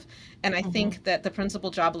introspective. And I Mm-hmm. think that the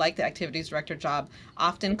principal job, like the activities director job,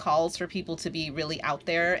 often calls for people to be really out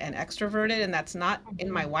there and extroverted, and that's not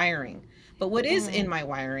in my Mm-hmm. wiring. But what is in my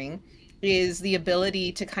wiring is the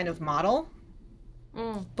ability to kind of model,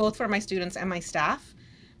 Mm-hmm. both for my students and my staff,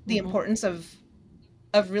 the Mm-hmm. importance of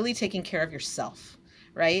really taking care of yourself,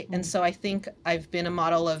 right? And so I think I've been a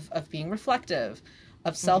model of being reflective,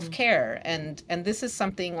 of Mm-hmm. self-care, and this is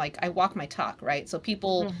something like I walk my talk, right? So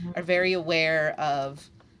people Mm-hmm. are very aware of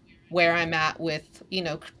where I'm at with,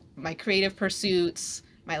 my creative pursuits.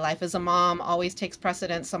 My life as a mom always takes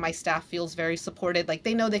precedence, so my staff feels very supported. Like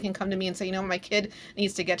they know they can come to me and say, my kid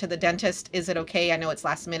needs to get to the dentist. Is it okay? I know it's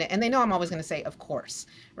last minute. And they know I'm always going to say, of course,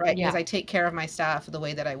 right? Because Yeah. I take care of my staff the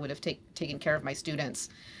way that I would have taken care of my students.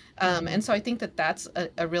 Mm-hmm. And so I think that that's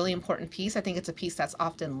a really important piece. I think it's a piece that's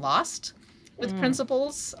often lost with Mm-hmm.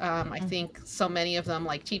 principals. I think so many of them,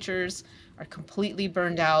 like teachers, are completely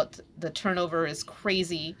burned out. The turnover is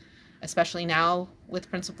crazy, especially now with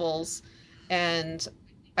principals. And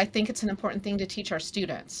I think it's an important thing to teach our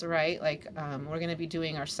students, right? Like we're going to be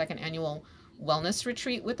doing our second annual wellness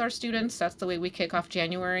retreat with our students. That's the way we kick off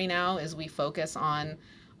January now, is we focus on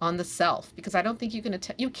the self, because I don't think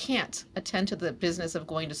you can't attend to the business of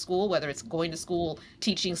going to school, whether it's going to school,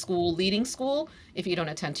 teaching school, leading school, if you don't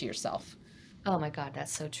attend to yourself. Oh my God,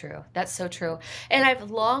 that's so true. That's so true. And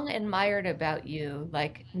I've long admired about you,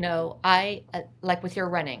 like, no, like with your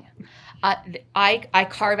running, I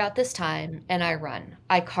carve out this time and I run.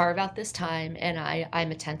 I carve out this time and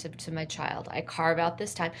I'm attentive to my child. I carve out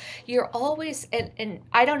this time. You're always, and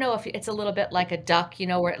I don't know if it's a little bit like a duck,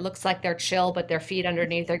 where it looks like they're chill, but their feet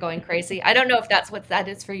underneath are going crazy. I don't know if that's what that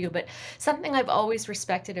is for you, but something I've always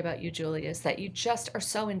respected about you, Julie, is that you just are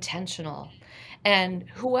so intentional, and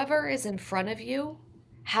whoever is in front of you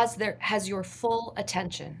has your full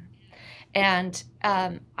attention. And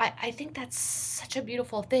I think that's such a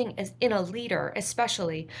beautiful thing as in a leader,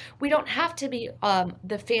 especially. We don't have to be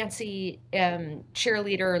the fancy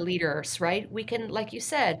cheerleader leaders, right? We can, like you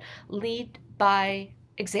said, lead by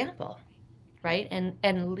example, right?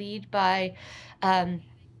 And lead by um,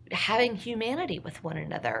 having humanity with one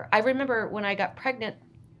another. I remember when I got pregnant,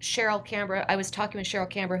 Cheryl Canberra, I was talking with Cheryl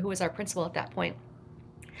Canberra, who was our principal at that point.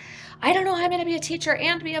 I don't know how I'm going to be a teacher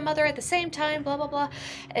and be a mother at the same time, blah, blah, blah.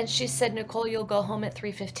 And she said, Nicole, you'll go home at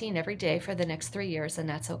 3:15 every day for the next 3 years, and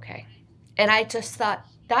that's okay. And I just thought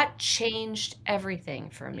that changed everything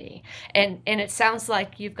for me. And it sounds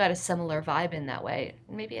like you've got a similar vibe in that way.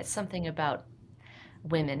 Maybe it's something about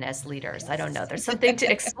women as leaders. I don't know. There's something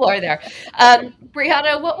to explore there.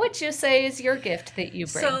 Brianna, what would you say is your gift that you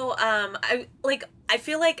bring? So, I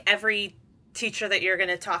feel like every teacher that you're going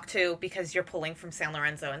to talk to, because you're pulling from San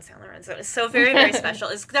Lorenzo, and San Lorenzo is so very, very special,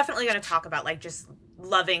 is definitely going to talk about like just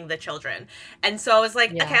loving the children. And so I was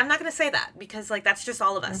like, okay, Yeah. I'm not going to say that because like that's just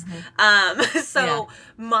all of us. Hmm. Yeah. So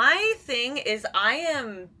my thing is I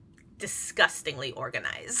am disgustingly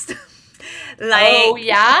organized. Oh, like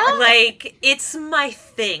yeah? like it's my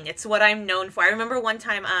thing. It's what I'm known for. I remember one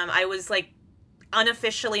time I was like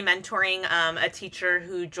unofficially mentoring a teacher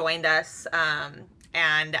who joined us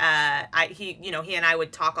and he and I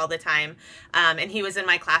would talk all the time, and he was in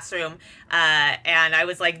my classroom, and I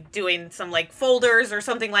was like doing some like folders or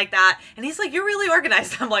something like that, and he's like, "You're really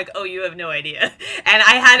organized." I'm like, "Oh, you have no idea." And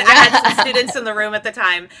I had some students in the room at the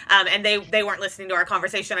time, and they weren't listening to our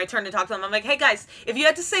conversation. I turned to talk to them. I'm like, "Hey guys, if you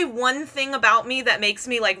had to say one thing about me that makes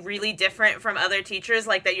me like really different from other teachers,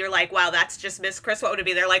 like that you're like, wow, that's just Miss Chris, what would it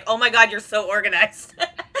be?" They're like, "Oh my God, you're so organized."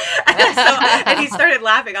 And he started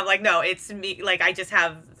laughing. I'm like, "No, it's me. Like, I just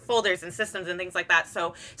have folders and systems and things like that."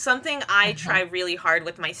 So something I try really hard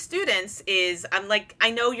with my students is, I'm like,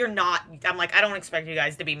 I know you're not, I'm like, I don't expect you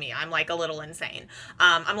guys to be me. I'm like a little insane.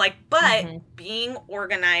 I'm like, but being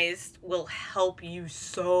organized will help you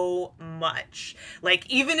so much. Like,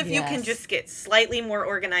 even if you can just get slightly more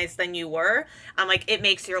organized than you were, I'm like, it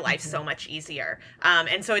makes your life so much easier.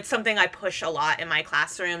 And so it's something I push a lot in my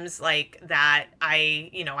classrooms, like that I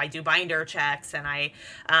do binder checks, and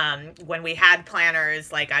when we had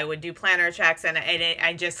planners, like I would do planner checks, and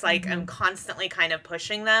I just like I'm constantly kind of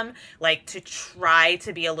pushing them like to try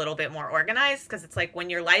to be a little bit more organized, because it's like when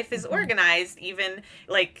your life is organized, even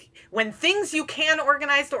like when things you can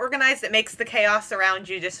organize, it makes the chaos around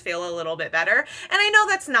you just feel a little bit better. And I know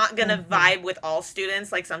that's not gonna vibe with all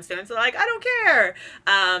students. Like, some students are like, "I don't care,"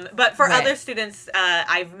 but for other students,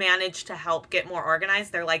 I've managed to help get more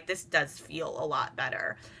organized. They're like, "This does feel a lot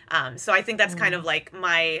better." So I think that's kind of like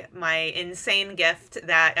my insane gift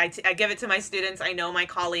that I give it to my students. I know my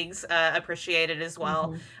colleagues appreciate it as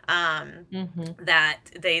well. That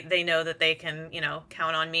they know that they can,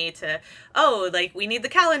 count on me to, like, we need the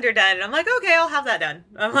calendar done. And I'm like, okay, I'll have that done.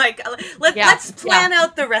 I'm like, let's plan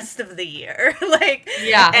out the rest of the year. Like,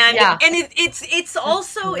 and it's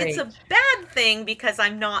also, it's a bad thing because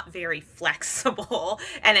I'm not very flexible,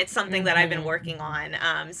 and it's something that I've been working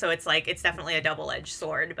on. So it's like, it's definitely a double-edged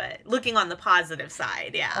sword, but looking on the positive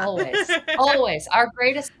side, always our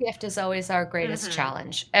greatest gift is always our greatest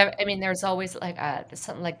challenge. I mean, there's always like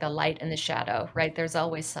something like the light and the shadow, right? There's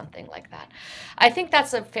always something like that. I think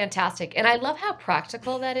that's a fantastic, and I love how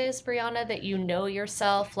practical that is, Briana, that you know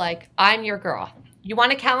yourself, like, I'm your girl. You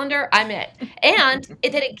want a calendar? I'm it. And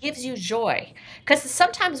that it gives you joy. Because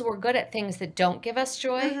sometimes we're good at things that don't give us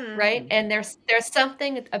joy, right? And there's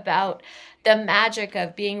something about the magic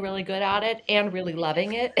of being really good at it and really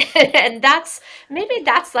loving it. And that's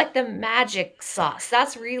like the magic sauce.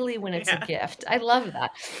 That's really when it's a gift. I love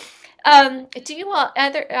that. Do you all,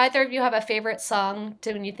 either of you have a favorite song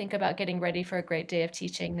when you think about getting ready for a great day of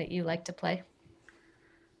teaching that you like to play?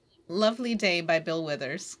 Lovely Day by Bill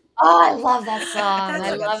Withers. Oh, I love that song. That's I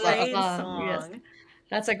a love that great song. Yes. song.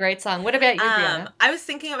 That's a great song. What about you, Brianna? I was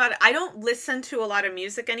thinking about it. I don't listen to a lot of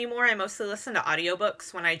music anymore. I mostly listen to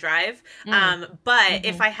audiobooks when I drive. But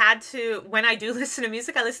if I had to, when I do listen to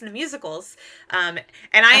music, I listen to musicals. And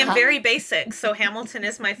I am very basic, so Hamilton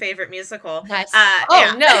is my favorite musical. Nice.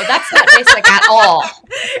 No, that's not basic at all.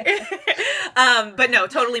 But no,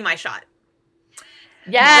 totally my shot.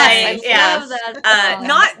 Yes, I love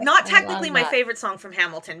that. Not technically my favorite song from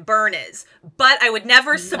Hamilton. Burn is, but I would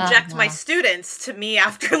never subject my students to me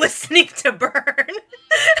after listening to Burn.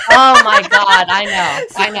 Oh my God, I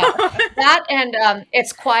know that, and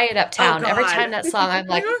It's Quiet Uptown. Every time that song, I'm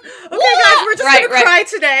like, okay, guys, we're just gonna cry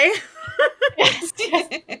today.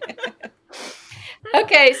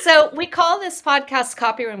 Okay, so we call this podcast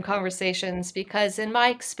Copy Room Conversations because, in my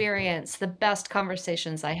experience, the best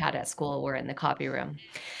conversations I had at school were in the copy room.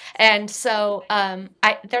 And so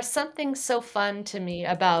there's something so fun to me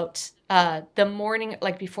about the morning,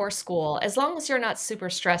 like before school, as long as you're not super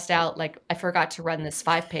stressed out, like, I forgot to run this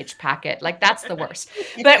 5-page packet, like, that's the worst.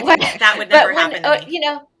 But that would never happen to me.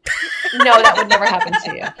 No, that would never happen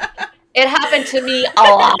to you. It happened to me a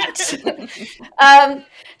lot.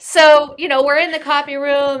 So, we're in the copy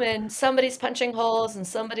room and somebody's punching holes and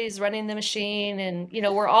somebody's running the machine, and,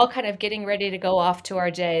 we're all kind of getting ready to go off to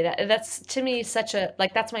our day. That's, to me,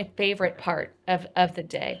 that's my favorite part of the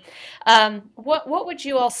day. What would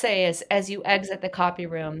you all say as you exit the copy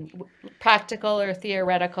room, practical or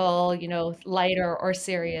theoretical, light or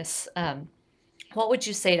serious? What would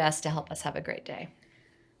you say to us to help us have a great day?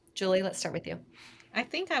 Julie, let's start with you. I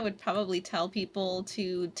think I would probably tell people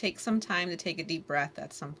to take some time to take a deep breath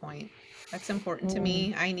at some point. That's important to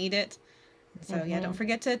me. I need it. So don't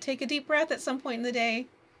forget to take a deep breath at some point in the day.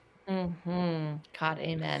 God,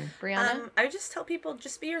 amen. Brianna? I would just tell people,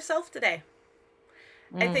 just be yourself today.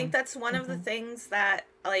 I think that's one of the things that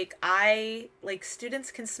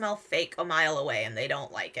students can smell fake a mile away and they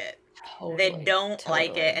don't like it. They don't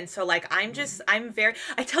like it. And so I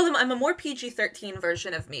tell them I'm a more PG-13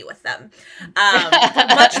 version of me with them.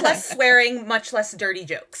 Much less swearing, much less dirty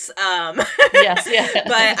jokes. Yes, yeah.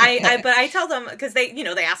 But I tell them, because they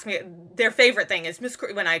ask me, their favorite thing is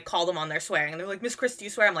when I call them on their swearing, and they're like, Miss Chris, do you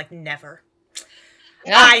swear? I'm like, never.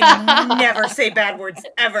 I never say bad words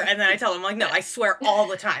ever. And then I tell them, no, I swear all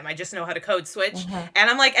the time. I just know how to code switch. And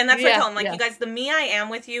I'm like, and that's what I tell them, you guys, the me I am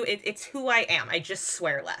with you, it's who I am. I just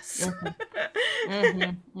swear less.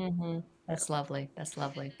 That's lovely. That's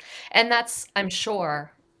lovely. And that's, I'm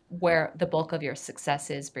sure, where the bulk of your success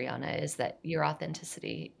is, Briana, is that your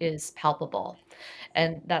authenticity is palpable.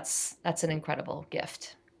 And that's an incredible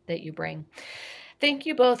gift that you bring. Thank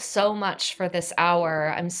you both so much for this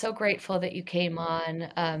hour. I'm so grateful that you came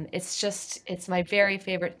on. It's my very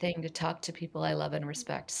favorite thing to talk to people I love and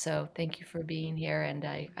respect. So thank you for being here. And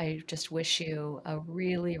I just wish you a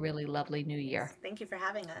really, really lovely new year. Thank you for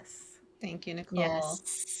having us. Thank you, Nicole.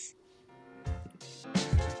 Yes.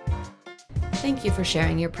 Thank you for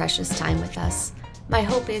sharing your precious time with us. My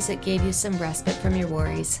hope is it gave you some respite from your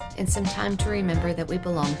worries and some time to remember that we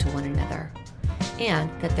belong to one another,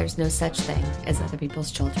 and that there's no such thing as other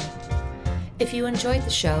people's children. If you enjoyed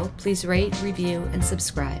the show, please rate, review, and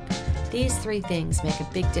subscribe. These 3 things make a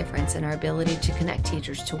big difference in our ability to connect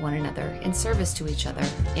teachers to one another in service to each other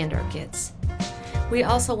and our kids. We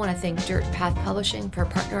also want to thank Dirt Path Publishing for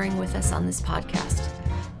partnering with us on this podcast.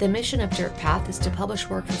 The mission of Dirt Path is to publish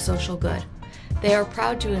work for social good. They are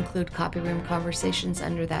proud to include Copy Room Conversations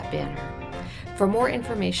under that banner. For more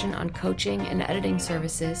information on coaching and editing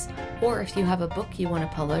services, or if you have a book you want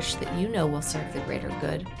to publish that you know will serve the greater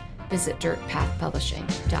good, visit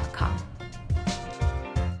dirtpathpublishing.com.